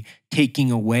essentially taking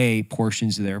away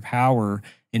portions of their power.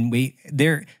 And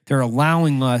they're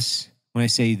allowing us, when I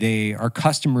say they, our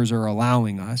customers are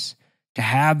allowing us to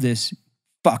have this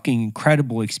fucking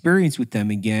incredible experience with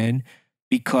them again,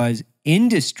 because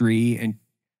industry and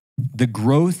the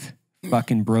growth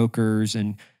fucking brokers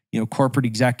and, you know, corporate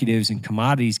executives and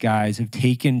commodities guys have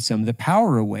taken some of the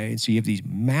power away. And so you have these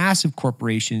massive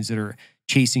corporations that are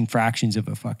chasing fractions of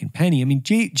a fucking penny. I mean,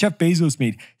 Jeff Bezos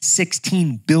made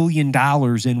 $16 billion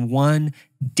in one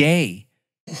day.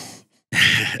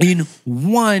 In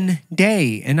one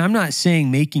day. And I'm not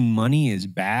saying making money is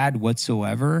bad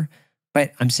whatsoever,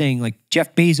 but I'm saying like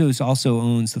Jeff Bezos also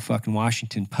owns the fucking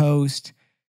Washington Post.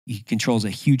 He controls a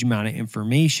huge amount of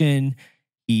information.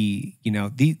 He, you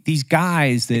know, these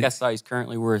guys that... I think I saw he's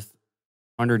currently worth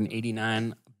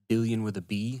 $189 billion with a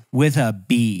B. With a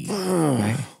B,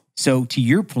 right? So to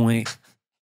your point,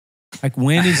 like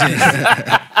when is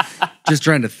it... Just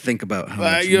trying to think about how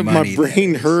much money my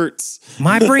brain hurts.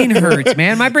 My brain hurts,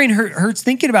 man. My brain hurts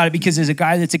thinking about it, because as a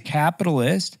guy that's a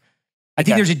capitalist, I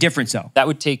think there's a difference though. That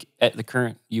would take, at the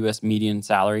current U.S. median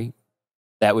salary,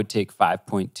 that would take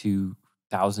 5.2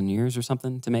 thousand years or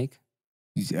something to make.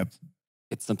 Yep.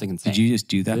 It's something insane. Did you just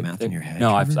do that math in your head?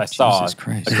 No, I saw a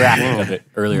graphic of it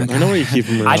earlier. I know where you keep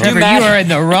them. I do Trevor, math. you are in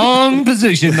the wrong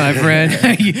position, my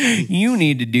friend. You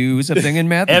need to do something in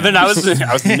math. Evan, I was in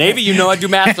the Navy. You know I do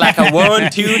math like a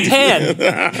 1, 2, 10.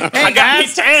 Hey, I got me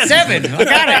 10. 7. I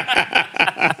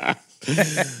got it.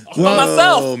 Well,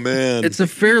 myself. Oh man, it's a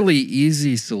fairly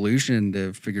easy solution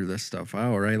to figure this stuff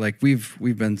out, right? Like we've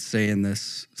been saying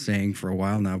for a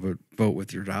while now, but vote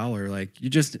with your dollar. Like you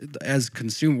just, as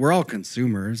we're all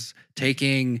consumers,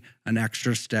 taking an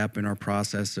extra step in our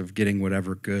process of getting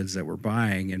whatever goods that we're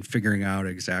buying and figuring out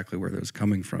exactly where those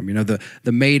coming from. You know,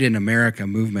 the Made in America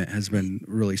movement has been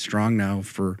really strong now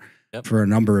for a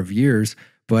number of years,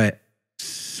 but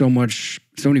so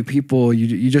many people,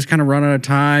 you just kind of run out of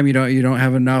time. You don't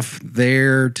have enough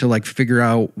there to like figure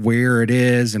out where it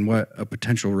is and what a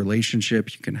potential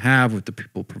relationship you can have with the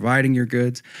people providing your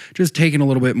goods. Just taking a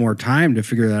little bit more time to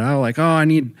figure that out. Like, oh, I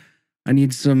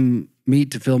need some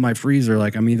meat to fill my freezer.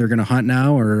 Like, I'm either going to hunt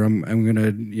now or I'm going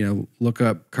to, look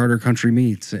up Carter Country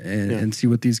Meats and see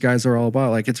what these guys are all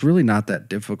about. Like, it's really not that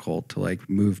difficult to like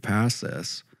move past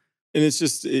this. And it's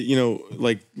just,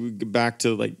 like back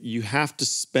to like, you have to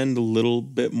spend a little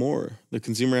bit more. The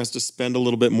consumer has to spend a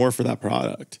little bit more for that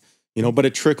product, but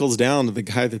it trickles down to the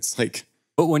guy that's like,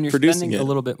 but when you're spending a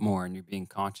little bit more and you're being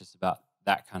conscious about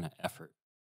that kind of effort,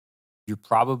 you're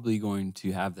probably going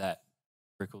to have that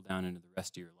trickle down into the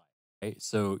rest of your life. Right?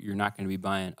 So you're not going to be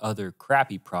buying other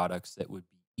crappy products that would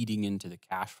be eating into the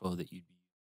cash flow that you'd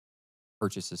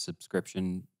purchase a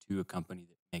subscription to a company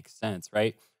that makes sense,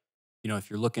 right?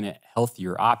 If you're looking at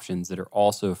healthier options that are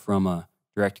also from a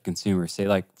direct-to-consumer, say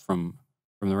like from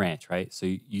the ranch, right? So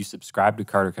you subscribe to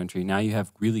Carter Country. Now you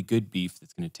have really good beef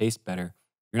that's going to taste better.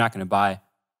 You're not going to buy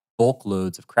bulk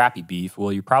loads of crappy beef.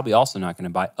 Well, you're probably also not going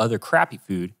to buy other crappy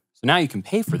food. So now you can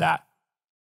pay for that.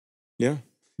 Yeah.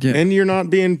 Yeah. And you're not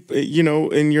being,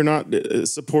 and you're not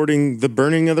supporting the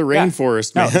burning of the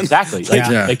rainforest, man. No, exactly.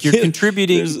 Like you're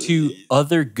contributing to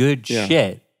other good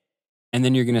shit. And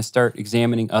then you're going to start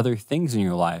examining other things in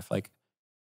your life. Like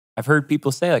I've heard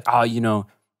people say like, oh,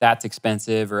 that's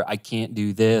expensive, or I can't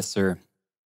do this, or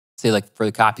say like for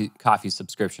the coffee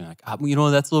subscription, like, that's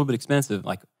a little bit expensive.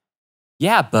 Like,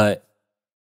 yeah, but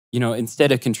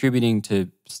instead of contributing to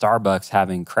Starbucks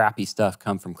having crappy stuff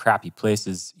come from crappy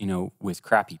places, with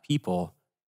crappy people,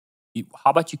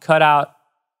 how about you cut out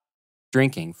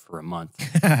drinking for a month?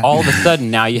 All of a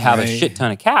sudden, now you have a shit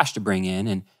ton of cash to bring in,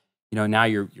 and now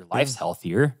your life's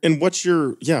healthier. And what's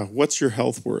your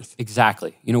health worth?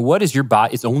 Exactly. What is your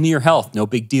body? It's only your health. No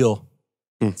big deal.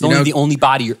 It's only the only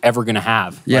body you're ever going to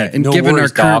have. Yeah, and no given our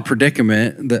current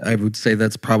predicament, that I would say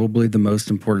that's probably the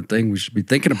most important thing we should be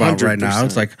thinking about 100%. Right now.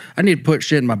 It's like, I need to put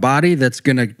shit in my body that's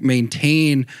going to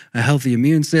maintain a healthy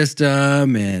immune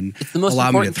system and it's the most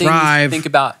allow me to important thing thrive. You think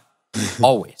about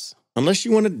always. Unless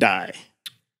you want to die.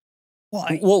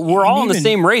 Well, we're all in the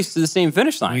same race to the same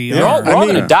finish line. We're all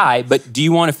going to die, but do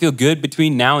you want to feel good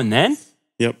between now and then?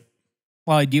 Yep.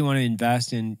 Well, I do want to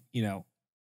invest in,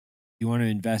 you want to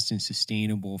invest in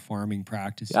sustainable farming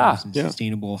practices and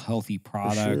sustainable, healthy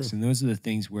products. Sure. And those are the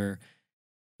things where,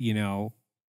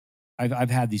 I've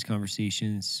had these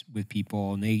conversations with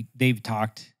people and they've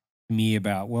talked to me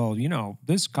about, well,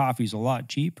 this coffee's a lot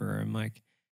cheaper. I'm like,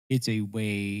 it's a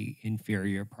way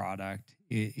inferior product.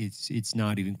 It's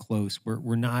not even close.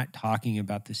 We're not talking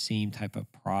about the same type of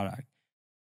product.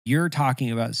 You're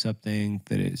talking about something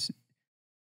that is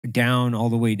all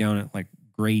the way down at like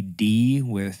grade D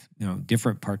with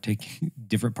different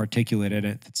particulate in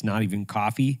it that's not even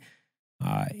coffee,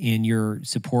 and you're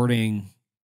supporting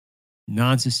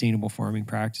non-sustainable farming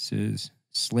practices,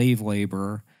 slave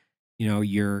labor.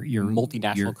 Your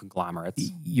multinational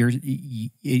conglomerates.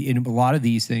 In a lot of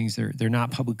these things, they're not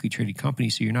publicly traded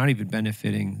companies, so you're not even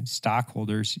benefiting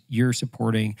stockholders. You're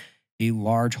supporting a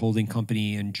large holding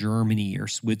company in Germany or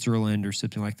Switzerland or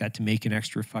something like that to make an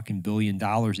extra fucking $1 billion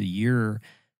a year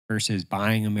versus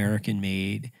buying American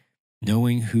made,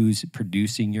 knowing who's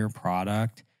producing your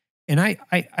product. And I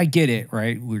get it,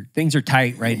 right? Things are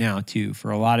tight right now too for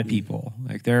a lot of people.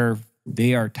 Like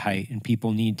they are tight and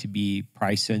people need to be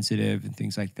price sensitive and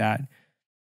things like that.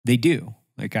 They do.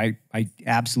 Like I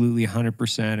absolutely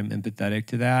 100% am empathetic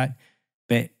to that.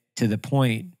 But to the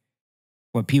point,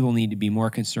 what people need to be more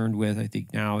concerned with, I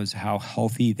think now, is how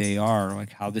healthy they are,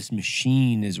 like how this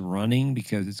machine is running,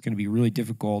 because it's going to be really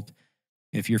difficult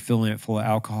if you're filling it full of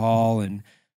alcohol and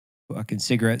fucking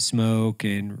cigarette smoke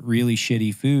and really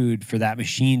shitty food for that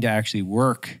machine to actually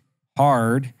work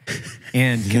hard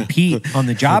and compete on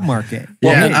the job market.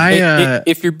 Well,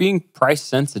 if you're being price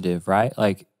sensitive, right?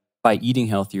 Like by eating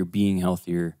healthier, being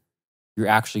healthier, you're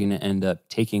actually going to end up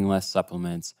taking less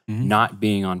supplements, not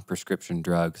being on prescription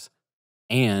drugs.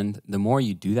 And the more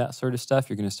you do that sort of stuff,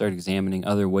 you're going to start examining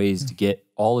other ways to get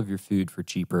all of your food for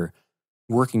cheaper,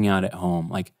 working out at home.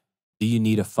 Like, do you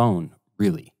need a phone?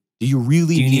 Really? Do you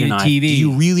really need an TV? Do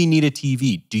you really need a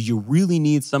TV? Do you really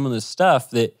need some of the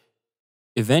stuff that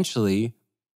eventually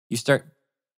you start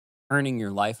turning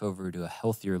your life over to a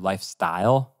healthier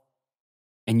lifestyle,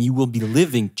 and you will be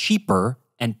living cheaper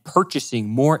and purchasing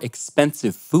more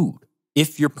expensive food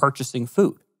if you're purchasing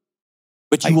food.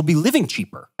 But you will be living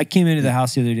cheaper. I came into the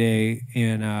house the other day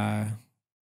and I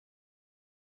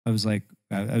was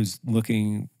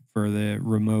looking for the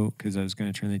remote because I was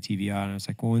going to turn the TV on. I was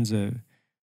like, well,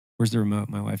 where's where's the remote?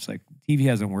 My wife's like, TV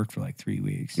hasn't worked for like 3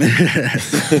 weeks.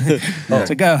 It's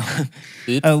like, oh,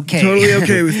 okay. Totally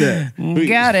okay with that.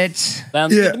 Got it.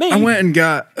 Sounds good to me. I went and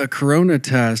got a corona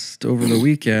test over the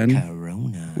weekend,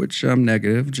 Corona. which I'm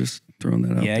negative, just throwing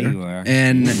that out there. Yeah, you are.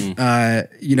 And,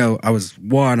 you know, I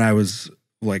was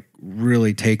like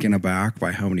really taken aback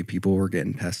by how many people were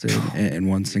getting tested in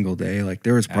one single day. Like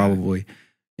there was probably,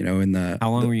 you know,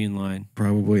 How long were you in line?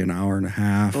 probably an hour and a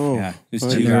half. Oh, Yeah, it was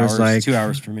And 2 there was hours. like- 2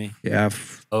 hours for me. Yeah,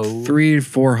 300 to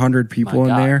 400 people in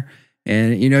God. there.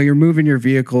 And, you know, you're moving your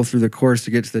vehicle through the course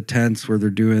to get to the tents where they're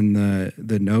doing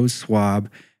the nose swab.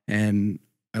 And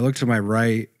I look to my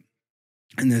right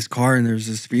in this car and there's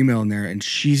this female in there and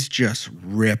she's just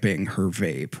ripping her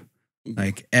vape.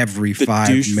 Like every The 5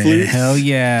 douche minutes. flute? Hell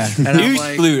yeah. And I'm Douche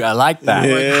like, flute. I like that.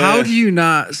 Yeah. like, how do you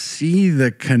not see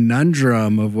the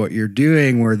conundrum of what you're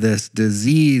doing where this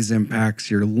disease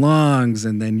impacts your lungs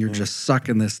and then you're just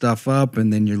sucking this stuff up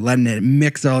and then you're letting it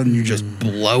mix out and you're just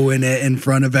blowing it in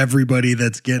front of everybody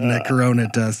that's getting a corona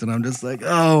test. And I'm just like,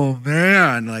 oh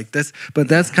man, like this. But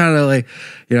that's kind of like,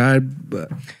 you know,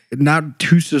 I'm not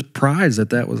too surprised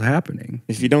that was happening.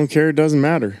 If you don't care, it doesn't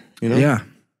matter. You know? Yeah.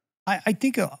 I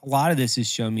think a lot of this has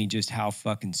shown me just how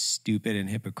fucking stupid and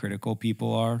hypocritical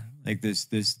people are. Like this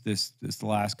the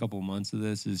last couple of months of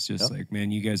this is just like,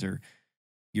 man, you guys are,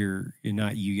 you're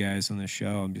not you guys on the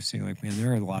show. I'm just saying, like, man,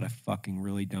 there are a lot of fucking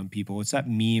really dumb people. It's that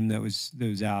meme that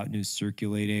was out and is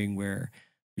circulating where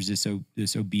there's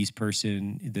this obese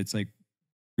person that's like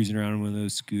cruising around in one of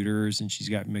those scooters and she's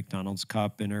got McDonald's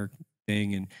cup in her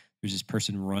thing and there's this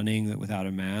person running that without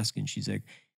a mask and she's like,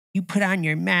 you put on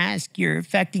your mask, you're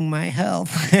affecting my health.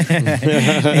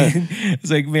 It's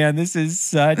like, man, this is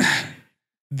such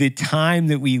the time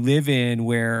that we live in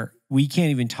where we can't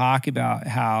even talk about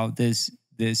how this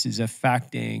is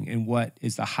affecting and what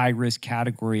is the high risk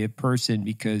category of person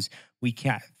because we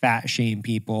can't fat shame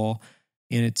people.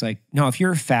 And it's like, no, if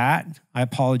you're fat, I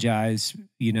apologize,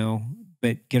 you know,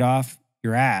 but get off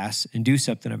your ass and do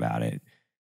something about it.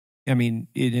 I mean,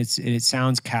 it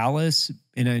sounds callous,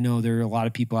 and I know there are a lot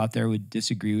of people out there who would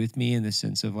disagree with me in the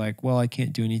sense of like, well, I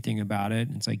can't do anything about it.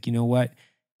 And it's like, you know what?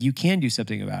 You can do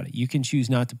something about it. You can choose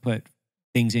not to put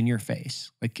things in your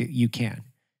face. Like you can.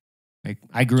 Like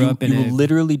I grew up in you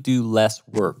literally do less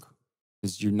work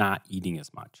because you're not eating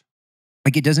as much.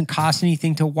 Like it doesn't cost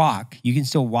anything to walk. You can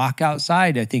still walk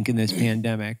outside, I think, in this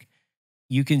pandemic.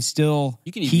 You can still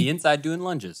You can be inside doing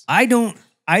lunges.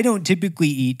 I don't typically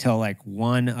eat till like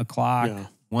 1 o'clock,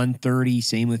 1:30.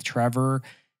 Same with Trevor.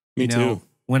 Me too.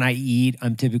 When I eat,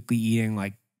 I'm typically eating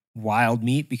like wild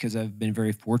meat because I've been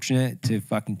very fortunate to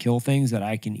fucking kill things that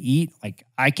I can eat. Like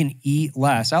I can eat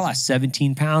less. I lost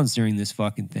 17 pounds during this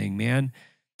fucking thing, man.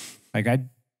 Like I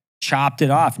chopped it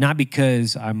off, not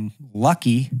because I'm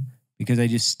lucky, because I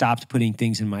just stopped putting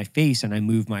things in my face and I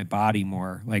moved my body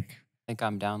more. Like I think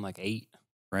I'm down like 8.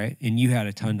 Right, and you had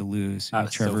a ton to lose, I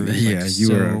was so Trevor. big. was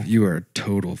like you are a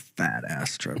total fat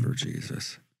ass, Trevor.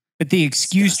 Jesus. But the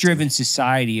excuse-driven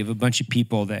society of a bunch of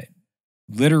people that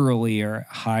literally are at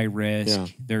high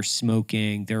risk, they're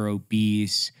smoking, they're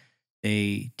obese,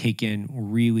 they take in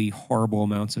really horrible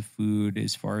amounts of food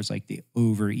as far as like they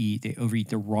overeat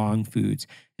the wrong foods,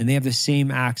 and they have the same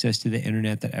access to the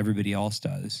internet that everybody else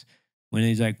does. When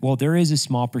he's like, well, there is a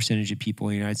small percentage of people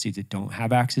in the United States that don't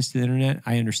have access to the internet.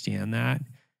 I understand that.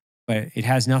 But it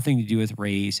has nothing to do with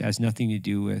race, it has nothing to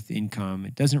do with income.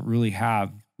 It doesn't really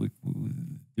have,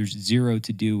 there's zero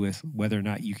to do with whether or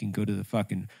not you can go to the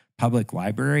fucking public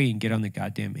library and get on the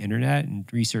goddamn internet and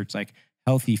research like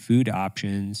healthy food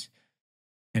options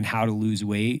and how to lose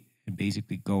weight and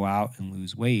basically go out and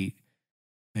lose weight.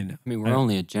 And I mean, we're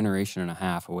only a generation and a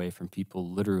half away from people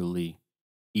literally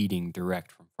eating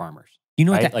direct from farmers. You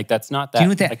know what right? Like that's not that. Do you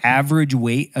know what the like, average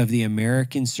weight of the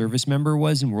American service member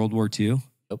was in World War II?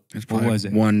 It's What was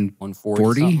it?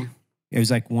 140 something? It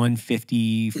was like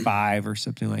 155 or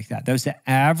something like that. That was the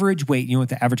average weight. You know what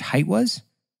the average height was?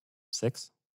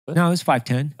 6? No, it was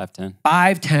 5'10". 5'10".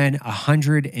 5'10",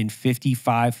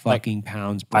 155 fucking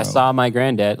pounds, bro. I saw my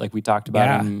granddad, like we talked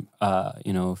about him,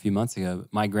 a few months ago.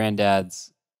 My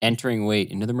granddad's entering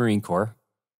weight into the Marine Corps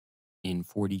in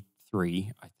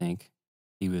 43, I think.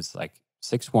 He was like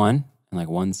 6'1" and like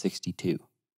 162.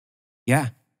 Yeah.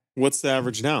 What's the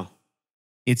average now?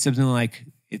 It's something like...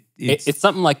 It's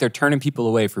something like they're turning people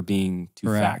away for being too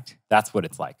correct. fat. That's what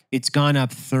it's like. It's gone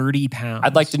up 30 pounds.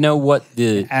 I'd like to know what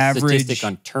the average statistic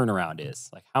on turnaround is.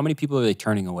 Like, how many people are they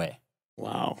turning away?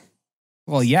 Wow.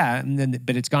 Well, yeah,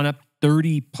 but it's gone up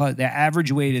 30 plus. The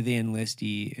average weight of the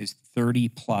enlistee is 30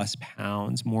 plus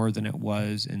pounds more than it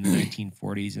was in the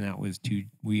 1940s, and that was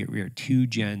we are 2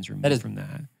 gens removed from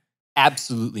that.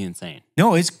 Absolutely insane.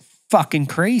 No, it's fucking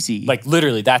crazy. Like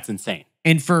literally, that's insane.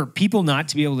 And for people not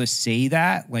to be able to say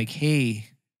that, like, hey,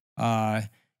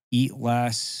 eat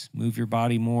less, move your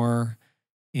body more,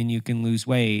 and you can lose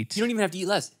weight. You don't even have to eat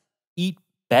less. Eat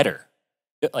better.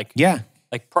 Like, yeah.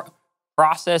 Like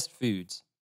processed foods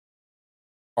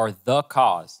are the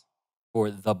cause for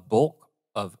the bulk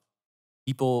of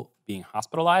people being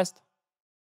hospitalized.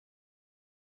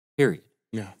 Period.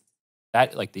 Yeah.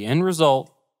 That, like, the end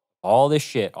result, all this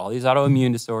shit, all these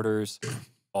autoimmune disorders,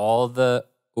 all the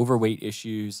overweight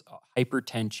issues,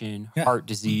 hypertension, heart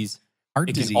disease.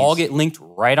 It can all get linked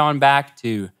right on back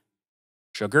to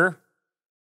sugar,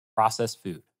 processed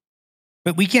food.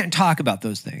 But we can't talk about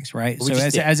those things, right? So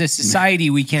as a society,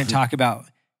 we can't talk about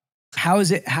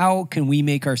how can we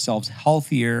make ourselves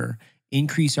healthier,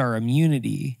 increase our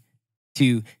immunity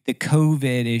to the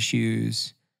COVID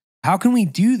issues. How can we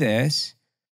do this?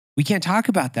 We can't talk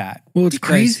about that. Well, it's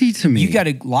crazy to me. You got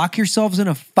to lock yourselves in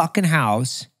a fucking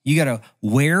house. You got to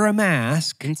wear a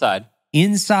mask. Inside,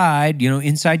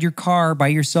 inside your car by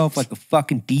yourself like a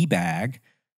fucking D-bag.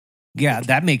 Yeah,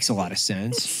 that makes a lot of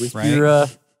sense. With right? your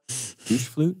douche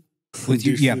flute? With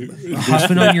your,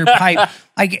 huffing on your pipe.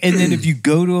 And then if you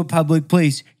go to a public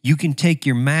place, you can take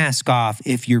your mask off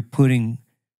if you've been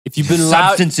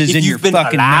substances in your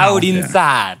fucking mouth.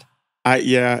 Inside.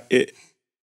 I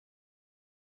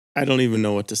don't even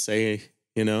know what to say,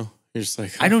 You're just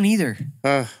like, I don't either.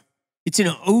 It's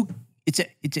an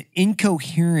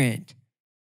incoherent,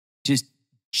 just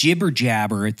jibber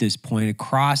jabber at this point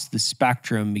across the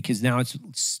spectrum, because now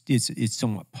it's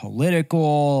somewhat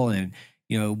political, and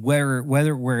whether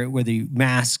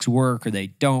masks work or they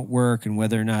don't work, and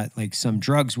whether or not like some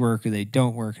drugs work or they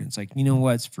don't work, and it's like, you know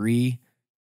what's free?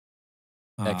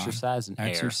 Exercise and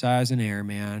air,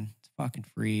 man. It's fucking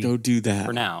free. Go do that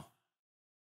for now.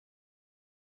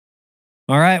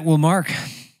 All right. Well, Mark,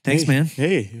 thanks, man.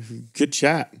 Hey, good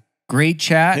chat. Great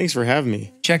chat. Thanks for having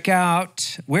me. Check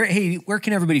out where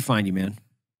can everybody find you, man?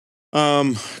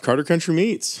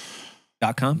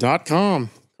 CarterCountryMeats.com.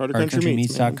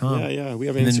 CarterCountryMeats.com. Yeah. We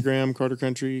have an Instagram, Carter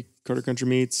Country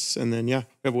Meats, and then we have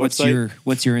a website.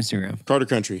 What's your Instagram? Carter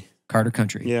Country.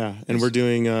 Yeah, and we're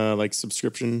doing like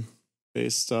subscription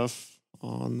based stuff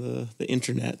on the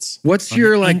internets. What's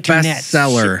your like best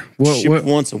seller? Ship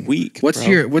once a week. What's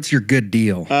your good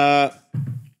deal?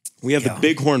 We have the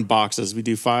Bighorn boxes. We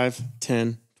do 5,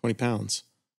 10, 20 pounds.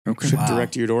 Okay. Ship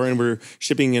direct to your door, and we're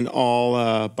shipping in all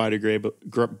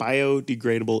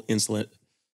biodegradable insulate.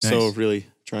 Nice. So really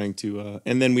trying to,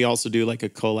 and then we also do like a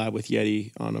collab with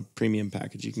Yeti on a premium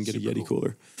package. You can get a Yeti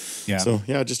cooler. Yeah. So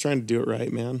just trying to do it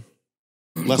right, man.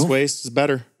 Less waste is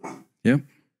better. Yep.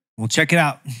 Well, check it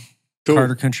out. Cool.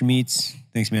 Carter Country Meats.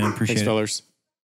 Thanks, man. I appreciate it. Thanks, fellas.